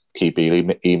 weeks, keep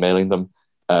emailing them.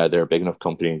 They're a big enough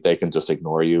company, they can just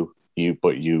ignore you.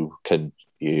 But you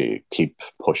keep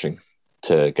pushing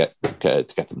to get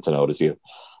them to notice you.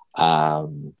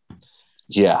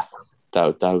 Yeah,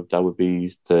 that would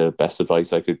be the best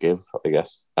advice I could give, I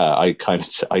guess. I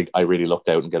really lucked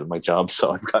out in getting my job,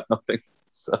 so I've got nothing.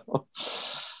 So.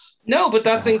 No, but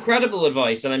that's incredible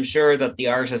advice, and I'm sure that the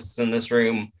artists in this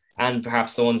room and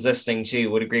perhaps the ones listening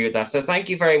too would agree with that. So thank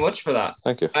you very much for that.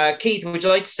 Thank you. Keith, would you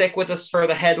like to stick with us for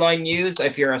the headline news?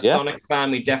 If you're a Sonic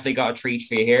fan, we've definitely got a treat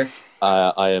for you here.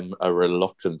 I am a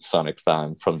reluctant Sonic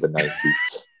fan from the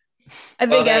 90s. I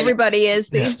think everybody is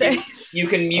these days. You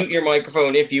can mute your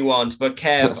microphone if you want, but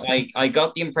Kev, I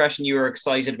got the impression you were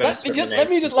excited about.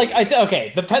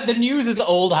 The news is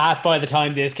old hat by the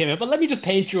time this came out, but let me just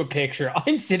paint you a picture.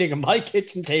 I'm sitting at my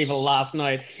kitchen table last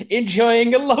night,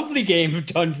 enjoying a lovely game of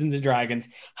Dungeons and Dragons,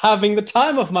 having the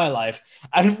time of my life,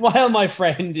 and while my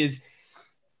friend is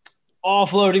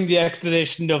offloading the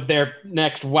exposition of their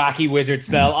next wacky wizard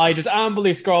spell, I just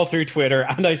ambly scroll through Twitter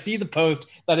and I see the post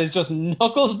that is just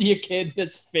Knuckles the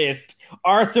Echidna's fist,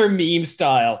 Arthur meme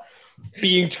style,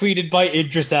 being tweeted by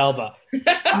Idris Elba.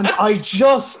 And I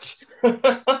just...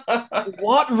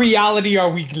 what reality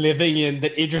are we living in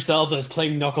that Idris Elba is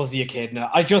playing Knuckles the Echidna?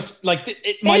 I just like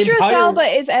Idris Elba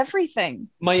is everything.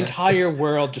 My entire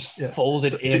world just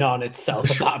folded in on itself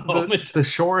at that moment. The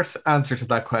short answer to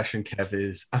that question, Kev,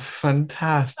 is a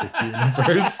fantastic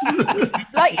universe.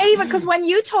 Like, even because when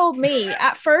you told me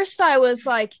at first, I was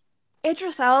like,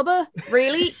 Idris Elba,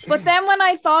 really? But then when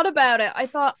I thought about it, I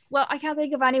thought, well, I can't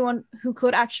think of anyone who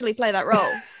could actually play that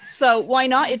role. So why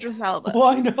not Idris Elba?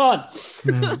 Why not?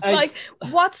 Like,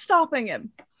 what's stopping him?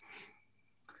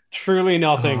 Truly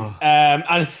nothing. And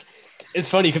it's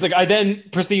funny because like I then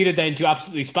proceeded then to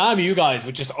absolutely spam you guys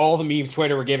with just all the memes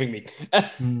Twitter were giving me.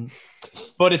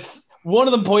 But it's one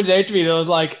of them pointed out to me that was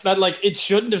like that like it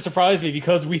shouldn't have surprised me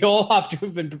because we all have to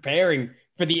have been preparing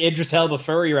for the Idris Elba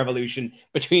furry revolution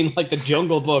between like the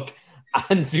Jungle Book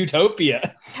and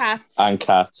Zootopia. Cats. And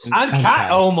cats. And cat.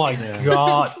 Oh my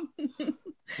god.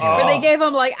 Where they gave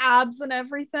him like abs and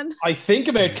everything. I think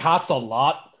about cats a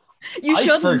lot. You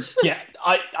shouldn't.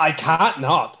 I can't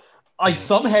not. I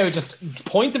somehow just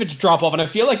points of it to drop off, and I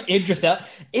feel like Idris Elba.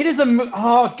 It is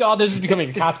oh god, this is becoming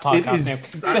a cats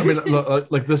podcast now. I mean,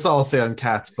 look, like this, I'll say on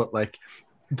cats, but like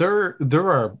there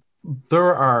are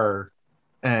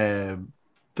a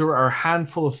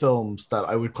handful of films that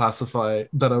I would classify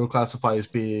as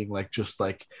being like just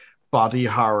like body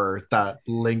horror that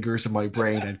lingers in my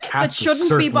brain, and cats. It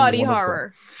shouldn't be body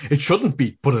horror. It shouldn't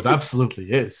be, but it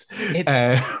absolutely is.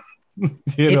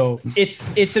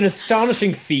 It's an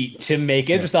astonishing feat to make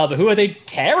Idris Elba, who is a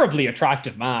terribly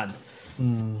attractive man.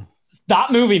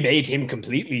 That movie made him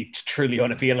completely, truly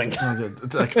unappealing.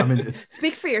 Like, I mean,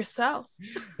 speak for yourself.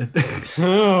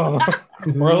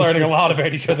 We're learning a lot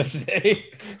about each other today.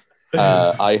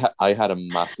 I had a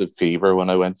massive fever when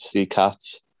I went to see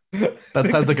Cats. That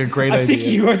sounds like a great idea. I think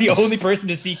you are the only person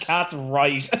to see Cats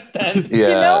right then. Yeah.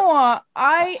 You know what?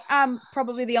 I am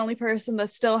probably the only person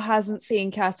that still hasn't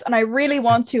seen Cats, and I really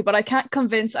want to, but I can't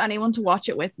convince anyone to watch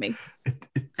it with me.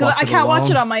 Because I can't watch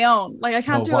it on my own. Like, I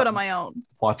can't do it on my own.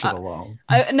 Watch it alone.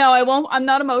 I won't. I'm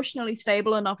not emotionally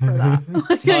stable enough for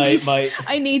that. Like,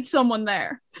 I need someone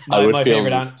there. My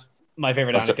favorite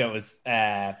anecdote was...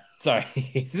 sorry.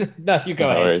 No, you go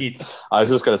ahead, Keith. I was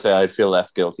just going to say, I'd feel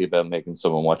less guilty about making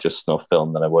someone watch a snuff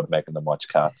film than I would making them watch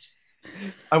Cats.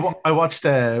 I watched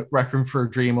Requiem for a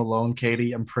Dream alone,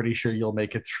 Katie. I'm pretty sure you'll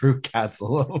make it through Cats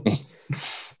alone.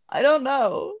 I don't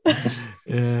know.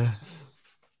 Yeah.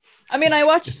 I mean, I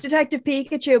watched Detective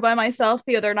Pikachu by myself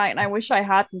the other night, and I wish I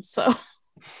hadn't, so...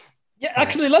 Yeah,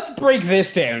 actually, let's break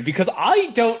this down, because I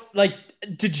don't, like...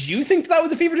 Did you think that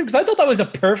was a fever dream? Because I thought that was a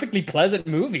perfectly pleasant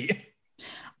movie.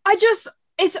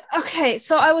 It's okay.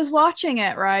 So I was watching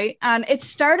it, right? And it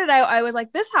started out, I was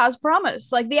like, this has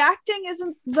promise. Like, the acting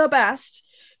isn't the best,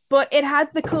 but it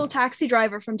had the cool taxi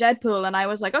driver from Deadpool. And I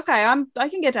was like, okay, I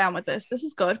can get down with this. This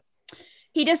is good.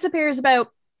 He disappears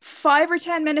about 5 or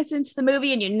 10 minutes into the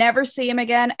movie and you never see him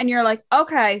again. And you're like,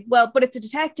 okay, well, but it's a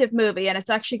detective movie and it's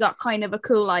actually got kind of a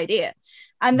cool idea.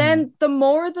 And then the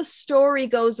more the story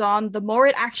goes on, the more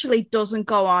it actually doesn't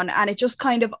go on and it just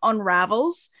kind of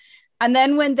unravels. And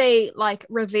then when they like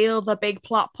reveal the big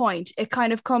plot point, it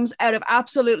kind of comes out of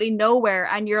absolutely nowhere.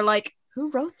 And you're like,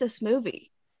 who wrote this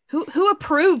movie? Who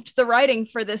approved the writing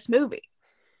for this movie?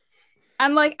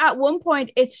 And like at one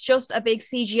point, it's just a big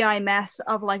CGI mess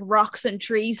of like rocks and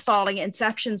trees falling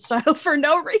Inception style for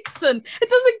no reason. It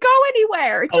doesn't go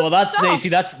anywhere. It just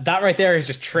stops. That right there is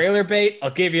just trailer bait.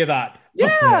 I'll give you that.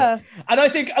 Yeah. And I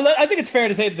think it's fair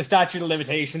to say that the statute of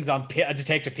limitations on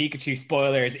Detective Pikachu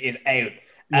spoilers is out.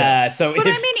 Yeah. But I mean,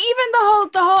 even the whole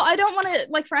I don't want to,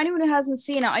 like, for anyone who hasn't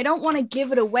seen it, I don't want to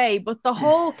give it away, but the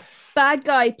whole bad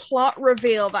guy plot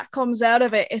reveal that comes out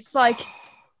of it, it's like,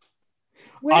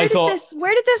 where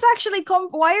did this actually come?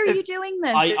 Why are you doing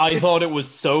this? I thought it was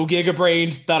so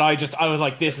gigabrained that I was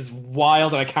like, this is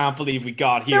wild and I can't believe we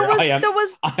got here. There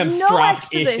was no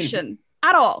exposition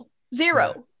at all.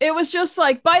 Zero. It was just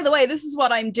like, by the way, this is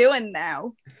what I'm doing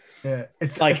now. Yeah, I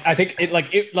think the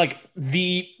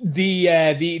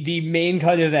main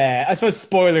kind of I suppose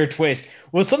spoiler twist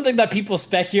was something that people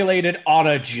speculated on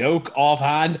a joke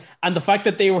offhand, and the fact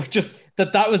that they were just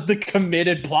that was the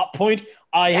committed plot point.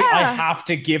 I have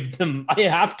to give them. I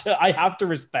have to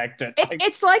respect it.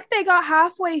 It's like they got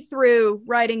halfway through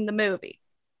writing the movie,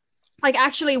 like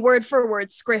actually word for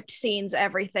word script, scenes,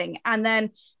 everything, and then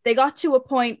they got to a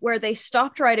point where they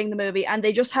stopped writing the movie and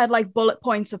they just had like bullet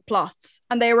points of plots.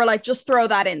 And they were like, just throw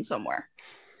that in somewhere.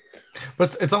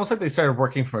 But it's almost like they started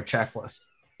working from a checklist.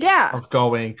 Yeah. Of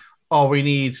going, oh, we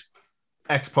need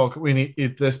we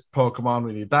need this Pokemon,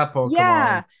 we need that Pokemon.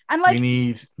 Yeah, and like we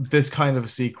need this kind of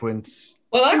sequence.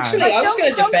 Well, actually, I was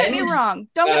going to defend. Don't get me wrong.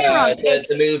 Don't get me wrong.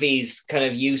 The movie's kind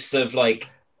of use of like.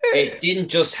 It didn't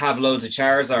just have loads of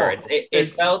Charizards. It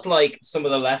felt like some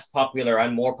of the less popular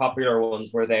and more popular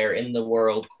ones were there in the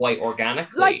world quite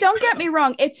organically. Like, don't get me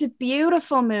wrong, it's a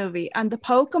beautiful movie, and the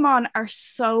Pokemon are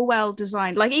so well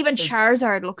designed. Like, even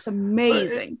Charizard looks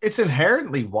amazing. It's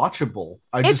inherently watchable.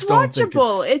 It's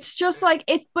watchable. It's just like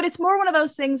it, but it's more one of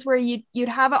those things where you'd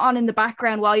have it on in the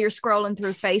background while you're scrolling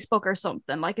through Facebook or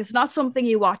something. Like, it's not something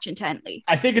you watch intently.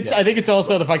 I think it's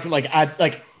also the fact that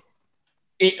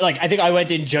I think I went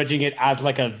in judging it as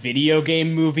like a video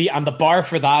game movie, and the bar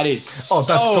for that is that's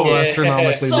so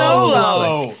astronomically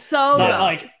low. So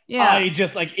low.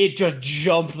 It just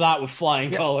jumped that with flying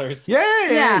colors.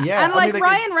 Yeah. And like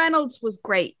Ryan Reynolds was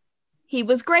great. He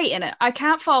was great in it. I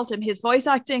can't fault him. His voice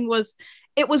acting was.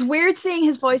 It was weird seeing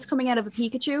his voice coming out of a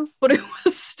Pikachu, but it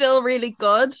was still really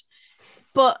good.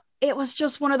 But it was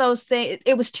just one of those things.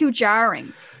 It was too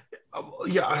jarring.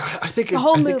 I think the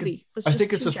whole movie was just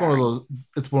it's just jarring.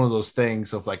 one of those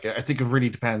things of like, I think it really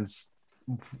depends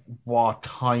what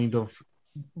kind of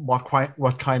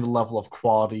level of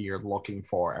quality you're looking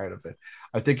for out of it.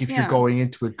 I think if you're going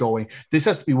into it this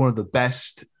has to be one of the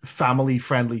best family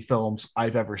friendly films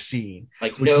I've ever seen,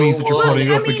 which means that you're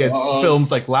putting up against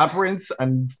films like Labyrinth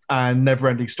and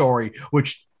Neverending Story,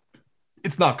 which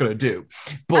it's not going to do.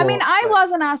 But I mean, I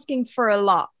wasn't asking for a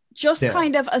lot. Just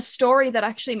kind of a story that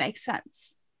actually makes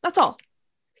sense. That's all.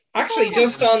 Actually,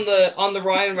 just on the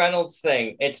Ryan Reynolds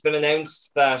thing, it's been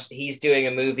announced that he's doing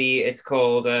a movie. It's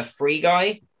called Free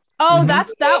Guy. Oh,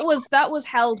 that was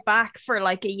held back for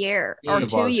like a year or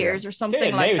 2 years or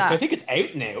something like that. I think it's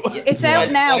out now. It's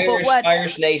out now, but what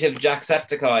Irish native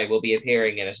Jacksepticeye will be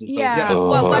appearing in it. And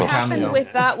what happened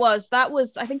with that was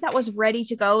I think that was ready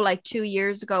to go like 2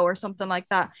 years ago or something like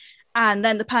that, and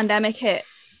then the pandemic hit.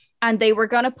 And they were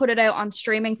going to put it out on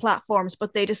streaming platforms,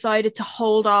 but they decided to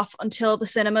hold off until the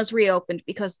cinemas reopened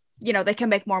because, they can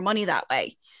make more money that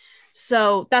way.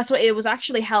 So that's what it was,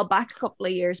 actually held back a couple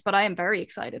of years, but I am very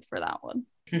excited for that one.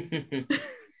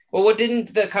 Well, what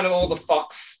didn't the kind of all the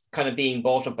Fox kind of being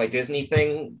bought up by Disney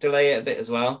thing delay it a bit as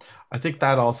well? I think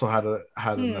that also had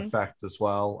an effect as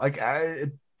well. Like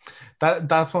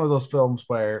that's one of those films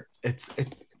where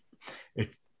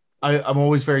I'm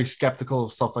always very skeptical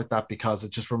of stuff like that because it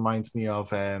just reminds me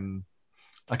of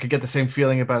I could get the same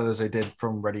feeling about it as I did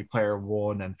from Ready Player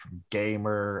One and from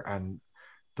Gamer, and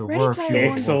there were a few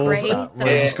ones that where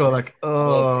I just go like,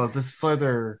 oh, this is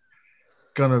either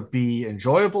gonna be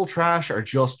enjoyable trash or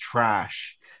just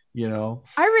trash, I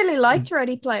really liked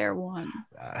Ready Player One.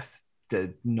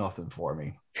 Did nothing for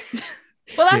me.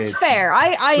 Well, that's fair.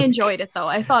 I enjoyed it though.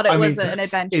 I thought it was an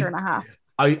adventure and a half.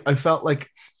 I felt like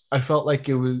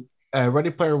it was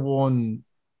Ready Player One.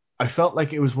 I felt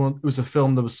like it was a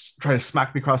film that was trying to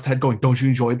smack me across the head, going, "Don't you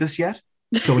enjoy this yet?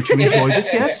 Don't you enjoy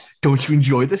this yet? Don't you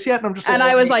enjoy this yet?" And I'm just like,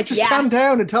 I was like, just calm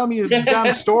down and tell me a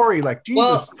damn story, like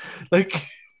Jesus, like.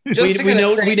 We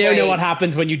now know what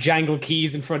happens when you jangle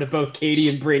keys in front of both Katie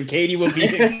and Bryn. Katie will be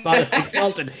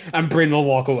exalted, and Bryn will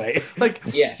walk away. Like,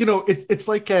 yes. It's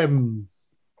like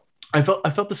I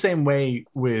felt the same way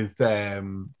with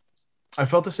the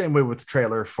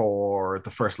trailer for the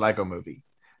first Lego movie,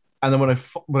 and then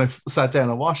when I sat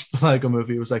down and watched the Lego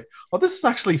movie, it was like, oh, this is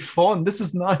actually fun. This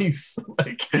is nice.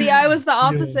 Like, see, I was the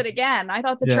opposite again. I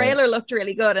thought the trailer looked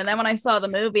really good, and then when I saw the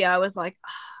movie, I was like,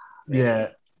 really?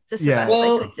 This is the best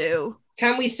they could do.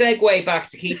 Can we segue back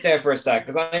to Keith there for a sec?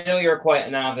 Because I know you're quite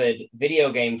an avid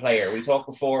video game player. We talked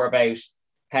before about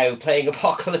how playing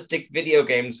apocalyptic video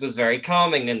games was very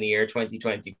calming in the year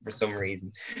 2020 for some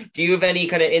reason. Do you have any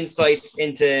kind of insights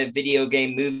into video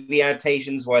game movie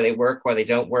adaptations, why they work, why they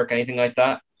don't work, anything like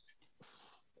that?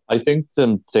 I think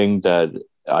the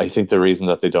reason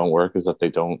that they don't work is that they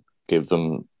don't give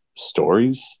them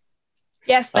stories.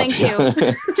 Yes, thank you.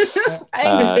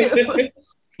 Thank you.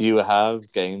 You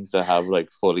have games that have like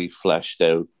fully fleshed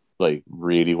out, like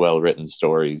really well written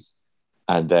stories,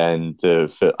 and then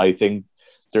I think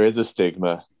there is a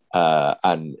stigma,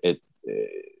 and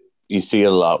you see a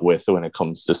lot with when it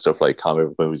comes to stuff like comic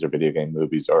book movies or video game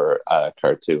movies or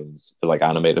cartoons, like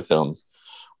animated films,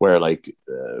 where like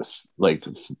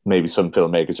maybe some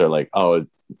filmmakers are like, oh,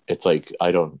 it's like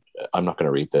I'm not going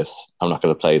to read this, I'm not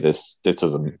going to play this. This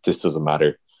doesn't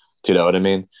matter. Do you know what I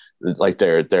mean? Like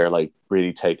they're like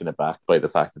really taken aback by the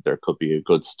fact that there could be a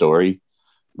good story.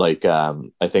 Like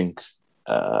I think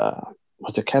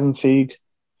was it Kevin Feige?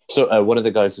 So one of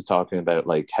the guys was talking about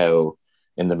like how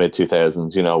in the mid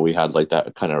 2000s, we had like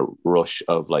that kind of rush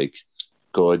of like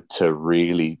good to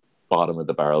really bottom of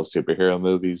the barrel superhero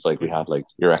movies. Like we had like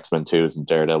your X-Men 2s and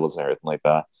Daredevils and everything like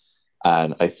that.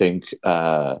 And I think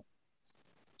I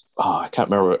can't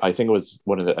remember. I think it was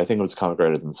comic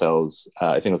writers themselves.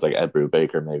 I think it was like Ed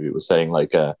Brubaker maybe was saying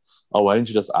like, "Oh, why didn't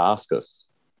you just ask us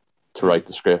to write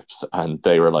the scripts?" And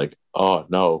they were like, "Oh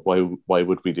no, why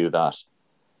would we do that?"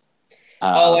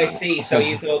 I see. So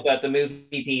you feel that the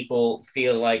movie people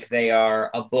feel like they are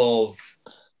above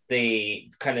the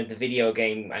kind of the video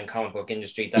game and comic book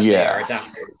industry, that they are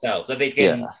adapting themselves, that they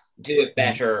can do it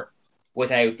better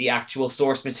without the actual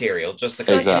source material. Just the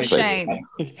such a shame.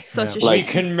 Such a shame. We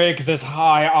can make this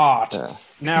high art.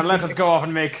 Now let us go off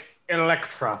and make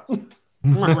Elektra.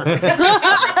 And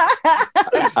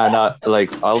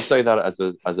I'll say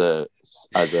that as a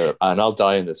and I'll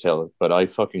die in this hill, but I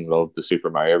fucking love the Super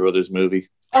Mario Brothers movie.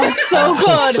 Oh, so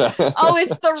good.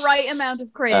 It's the right amount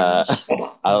of cringe. I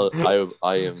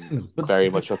am very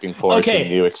much looking forward to the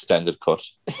new extended cut.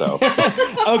 So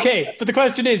okay, but the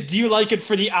question is, do you like it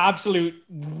for the absolute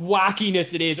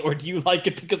wackiness it is, or do you like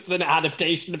it because it's an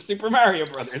adaptation of Super Mario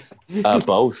Brothers?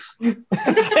 Both.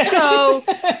 So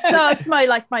it's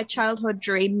my childhood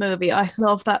dream movie. I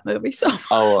love that movie so much.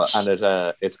 Oh, and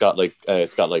it's got like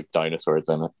dinosaurs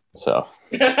in it. So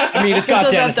I mean, it's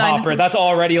got Dennis Hopper. That's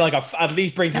already like at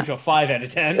least brings him to a 5 out of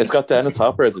 10. It's got Dennis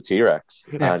Hopper as a T-Rex,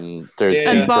 and there's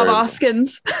and Bob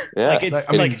Hoskins. Yeah,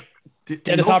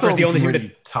 Dennis Hopper's the only thing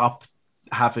that top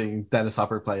having Dennis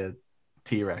Hopper play a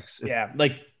T-Rex.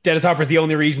 Like Dennis Hopper's the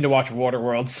only reason to watch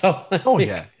Waterworld. So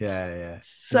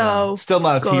So still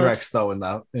not a T-Rex though in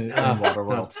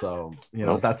Waterworld. So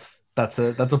that's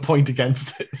a point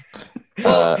against it.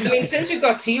 Well, I mean, since we've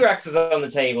got T-Rexes on the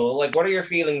table, like, what are your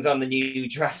feelings on the new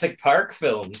Jurassic Park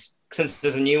films? Since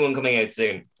there's a new one coming out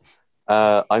soon.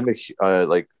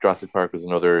 Like Jurassic Park was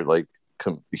another like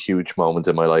huge moment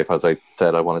in my life. As I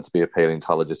said, I wanted to be a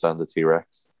paleontologist and a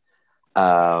T-Rex.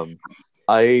 I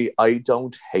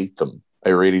don't hate them. I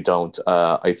really don't.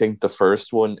 I think the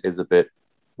first one is a bit,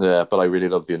 but I really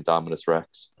love the Indominus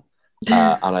Rex.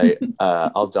 And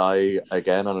I'll die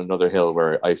again on another hill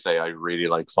where I say I really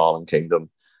like Fallen Kingdom.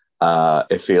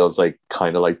 It feels like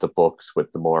kind of like the books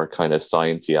with the more kind of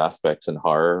sciencey aspects and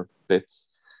horror bits,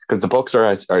 because the books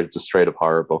are just straight up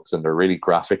horror books and they're really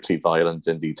graphically violent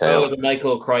in detail. Oh, the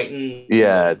Michael Crichton.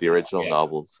 Yeah, the original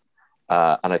novels.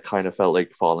 And I kind of felt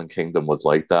like Fallen Kingdom was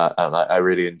like that, and I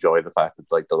really enjoy the fact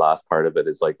that like the last part of it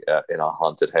is like in a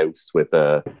haunted house with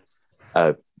a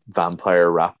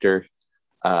vampire raptor.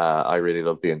 I really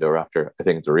love the Indoraptor. I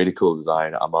think it's a really cool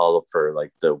design. I'm all up for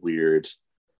like the weird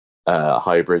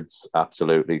hybrids,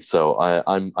 absolutely. So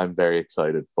I'm very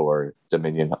excited for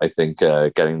Dominion. I think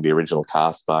getting the original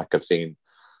cast back. I've seen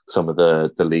some of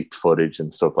the leaked footage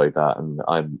and stuff like that, and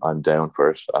I'm down for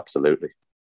it, absolutely.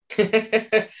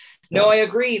 No, I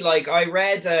agree. Like, I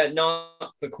read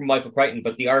not the Michael Crichton,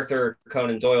 but the Arthur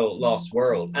Conan Doyle Lost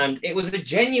World, and it was a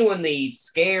genuinely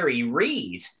scary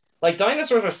read. Like,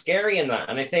 dinosaurs are scary in that,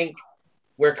 and I think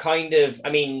we're kind of, I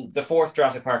mean, the fourth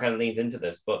Jurassic Park kind of leans into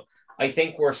this, but I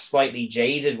think we're slightly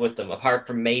jaded with them, apart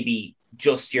from maybe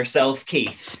just yourself,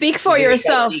 Keith. Speak for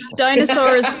yourself.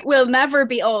 Dinosaurs will never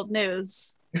be old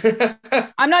news.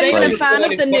 I'm not even a fan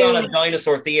of the new on a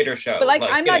dinosaur theater show. But like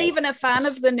I'm not even a fan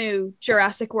of the new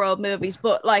Jurassic World movies,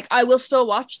 but like I will still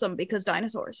watch them because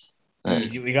dinosaurs.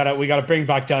 We gotta bring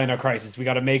back Dino Crisis. We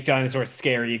gotta make dinosaurs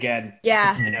scary again.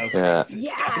 Yeah.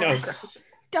 Yes.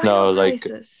 No, like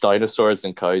dinosaurs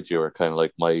and kaiju are kind of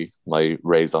like my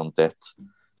raison d'etre.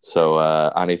 So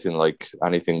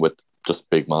anything with just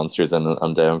big monsters, and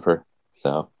I'm down for.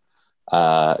 So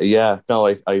I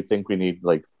think we need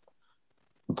like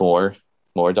more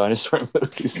dinosaur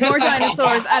movies. More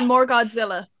dinosaurs and more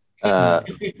Godzilla.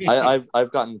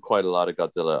 I've gotten quite a lot of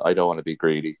Godzilla. I don't want to be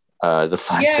greedy. The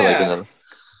fact that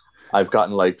I've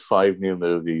gotten like 5 new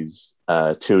movies,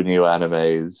 2 new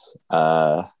animes.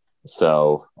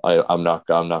 So I'm not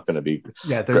going to be.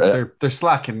 Yeah, they're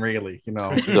slacking really.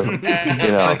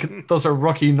 Like, those are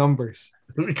rookie numbers.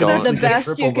 They're the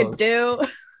best you could do.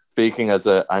 Speaking as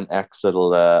an ex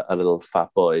little fat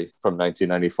boy from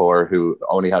 1994 who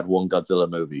only had one Godzilla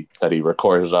movie that he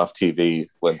recorded off TV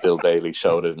when Bill Bailey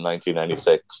showed it in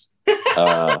 1996.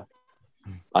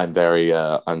 I'm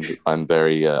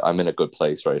in a good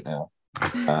place right now.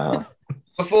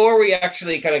 Before we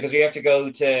actually because we have to go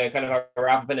to kind of a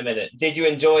wrap up in a minute. Did you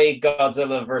enjoy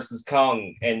Godzilla versus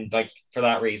Kong and for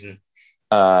that reason?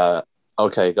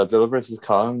 Okay, Godzilla versus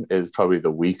Kong is probably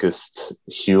the weakest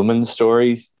human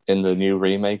story in the new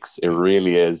remakes. It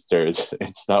really is.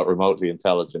 It's not remotely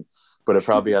intelligent, but it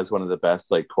probably has one of the best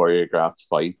choreographed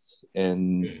fights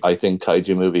in I think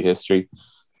kaiju movie history.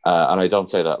 And I don't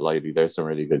say that lightly. There's some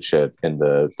really good shit in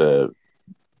the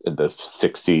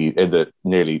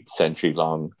nearly century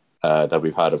long that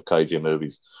we've had of kaiju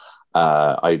movies.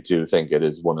 I do think it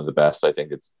is one of the best. I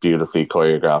think it's beautifully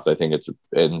choreographed. I think it's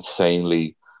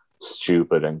insanely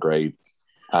stupid and great,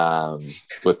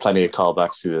 with plenty of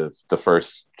callbacks to the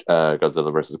first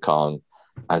Godzilla vs. Kong,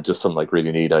 and just some like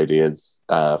really neat ideas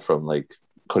from like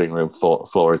cutting room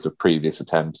floors of previous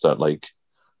attempts at like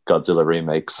Godzilla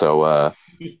remakes. So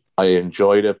I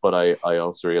enjoyed it, but I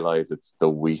also realize it's the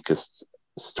weakest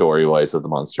story-wise of the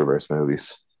MonsterVerse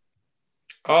movies.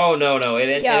 Oh no!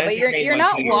 But you're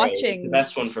not watching the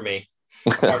best one for me.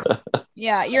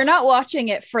 Yeah, you're not watching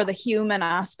it for the human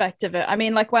aspect of it. I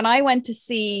mean, like when I went to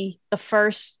see the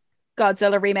first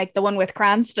Godzilla remake, the one with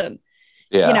Cranston,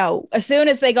 you know, as soon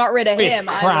as they got rid of him,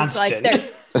 I was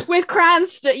like, with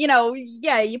Cranston, you know,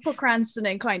 yeah, you put Cranston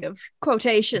in kind of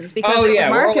quotations because it was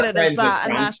marketed as that,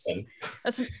 and that's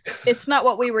it's not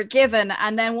what we were given.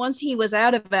 And then once he was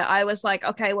out of it, I was like,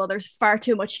 okay, well, there's far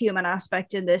too much human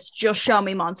aspect in this. Just show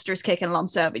me monsters kicking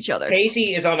lumps out of each other.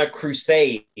 Katie is on a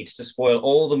crusade to spoil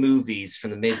all the movies from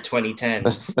the mid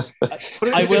 2010s.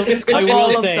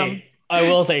 I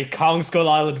will say Kong Skull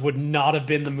Island would not have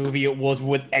been the movie it was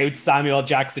without Samuel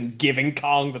Jackson giving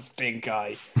Kong the stink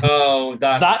eye. Oh,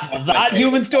 that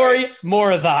human story,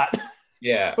 more of that.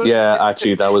 Yeah.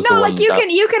 Actually, that was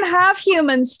you can have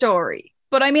human story,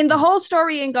 but I mean the whole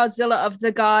story in Godzilla of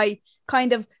the guy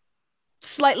kind of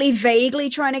slightly vaguely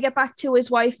trying to get back to his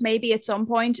wife, maybe at some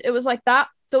point. It was like that.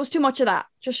 There was too much of that.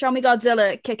 Just show me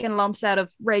Godzilla kicking lumps out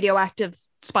of radioactive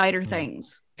spider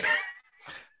things.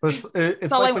 But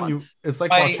it's like when you. It's like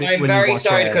watching. I'm very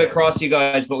sorry to cut across you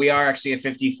guys, but we are actually at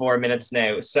 54 minutes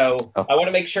now. So I want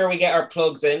to make sure we get our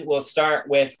plugs in. We'll start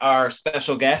with our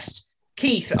special guest,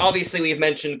 Keith. Obviously, we've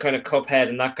mentioned kind of Cuphead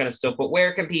and that kind of stuff, but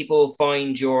where can people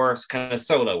find your kind of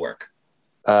solo work?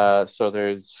 So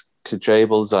there's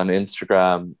Kajables on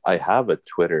Instagram. I have a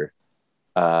Twitter.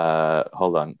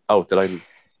 Hold on. Oh, did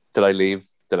I leave?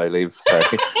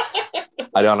 Sorry.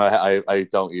 I don't know. I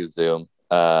don't use Zoom.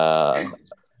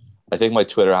 I think my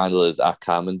Twitter handle is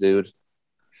 @CommonDude.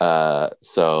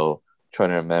 So trying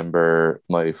to remember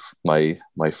my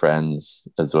friends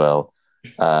as well.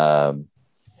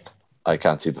 I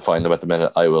can't seem to find them at the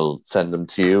minute. I will send them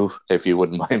to you if you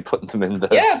wouldn't mind putting them in the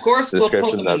of course. description.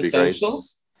 We'll put them in the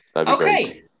socials. That'd be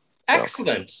great.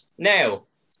 Excellent. Now,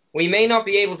 we may not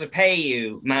be able to pay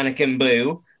you, Mannequin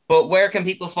Blue, but where can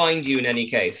people find you in any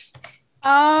case?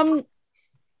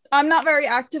 I'm not very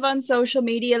active on social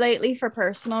media lately for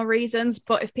personal reasons,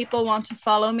 but if people want to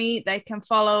follow me, they can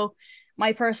follow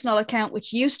my personal account,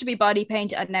 which used to be Body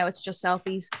Paint, and now it's just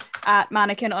selfies,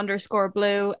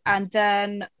 @mannequin_blue, and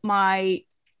then my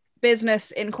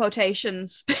business in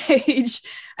quotations page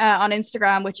on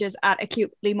Instagram, which is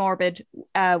 @acutelymorbid,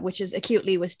 which is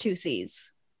acutely with 2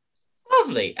 C's.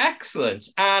 Lovely, excellent.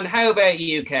 And how about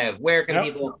you, Kev? Where can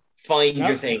people find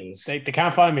your things? They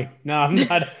can't find me. No,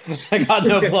 I got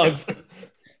no plugs.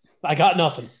 I got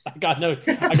nothing. I got no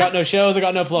shows. I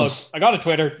got no plugs. I got a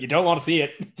Twitter. You don't want to see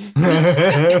it.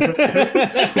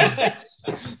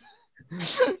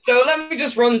 So let me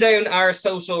just run down our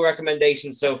social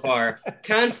recommendations so far.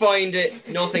 Can't find it.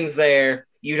 Nothing's there.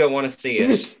 You don't want to see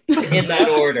it. In that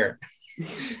order.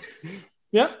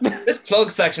 Yeah. This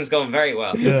plug section's going very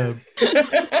well. Yeah.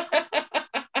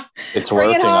 It's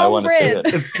working. I want to see it.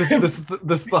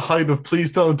 This is the height of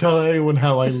please don't tell anyone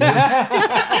how I live.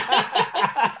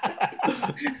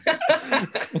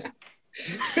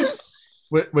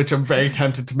 Which I'm very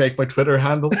tempted to make my Twitter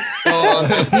handle.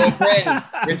 Oh, Bryn,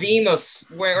 redeem us.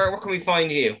 Where can we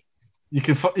find you? You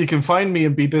can find me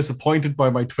and be disappointed by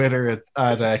my Twitter at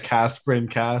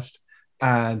CastBrynCast,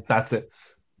 and that's it.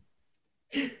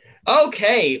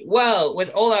 Okay, well,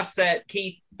 with all that said,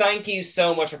 Keith, thank you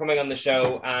so much for coming on the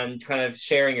show and kind of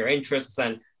sharing your interests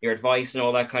and your advice and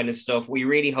all that kind of stuff. We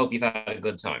really hope you've had a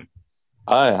good time.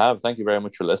 I have. Thank you very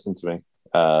much for listening to me.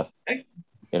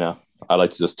 You know, I like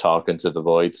to just talk into the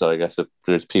void, so I guess if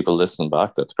there's people listening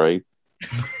back, that's great.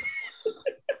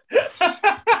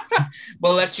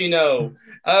 We'll let you know.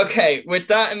 Okay, with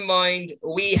that in mind,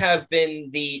 we have been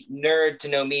the Nerd to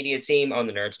Know Media team on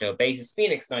the Nerd to Know basis,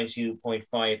 Phoenix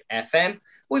 92.5 FM.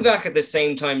 We'll be back at the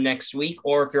same time next week,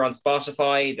 or if you're on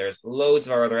Spotify, there's loads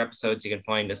of our other episodes. You can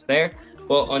find us there.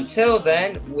 But until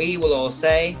then, we will all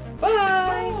say bye.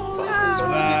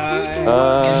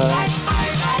 Bye.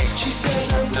 She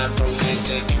says I'm not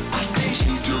romantic. I say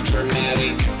she's too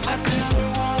dramatic. I tell her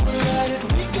while we're at it,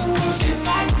 we can work it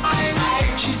out.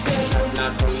 She says I'm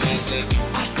not romantic.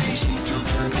 I say she's too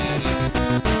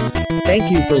dramatic.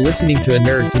 Thank you for listening to a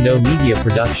Nerd to Know Media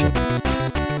production.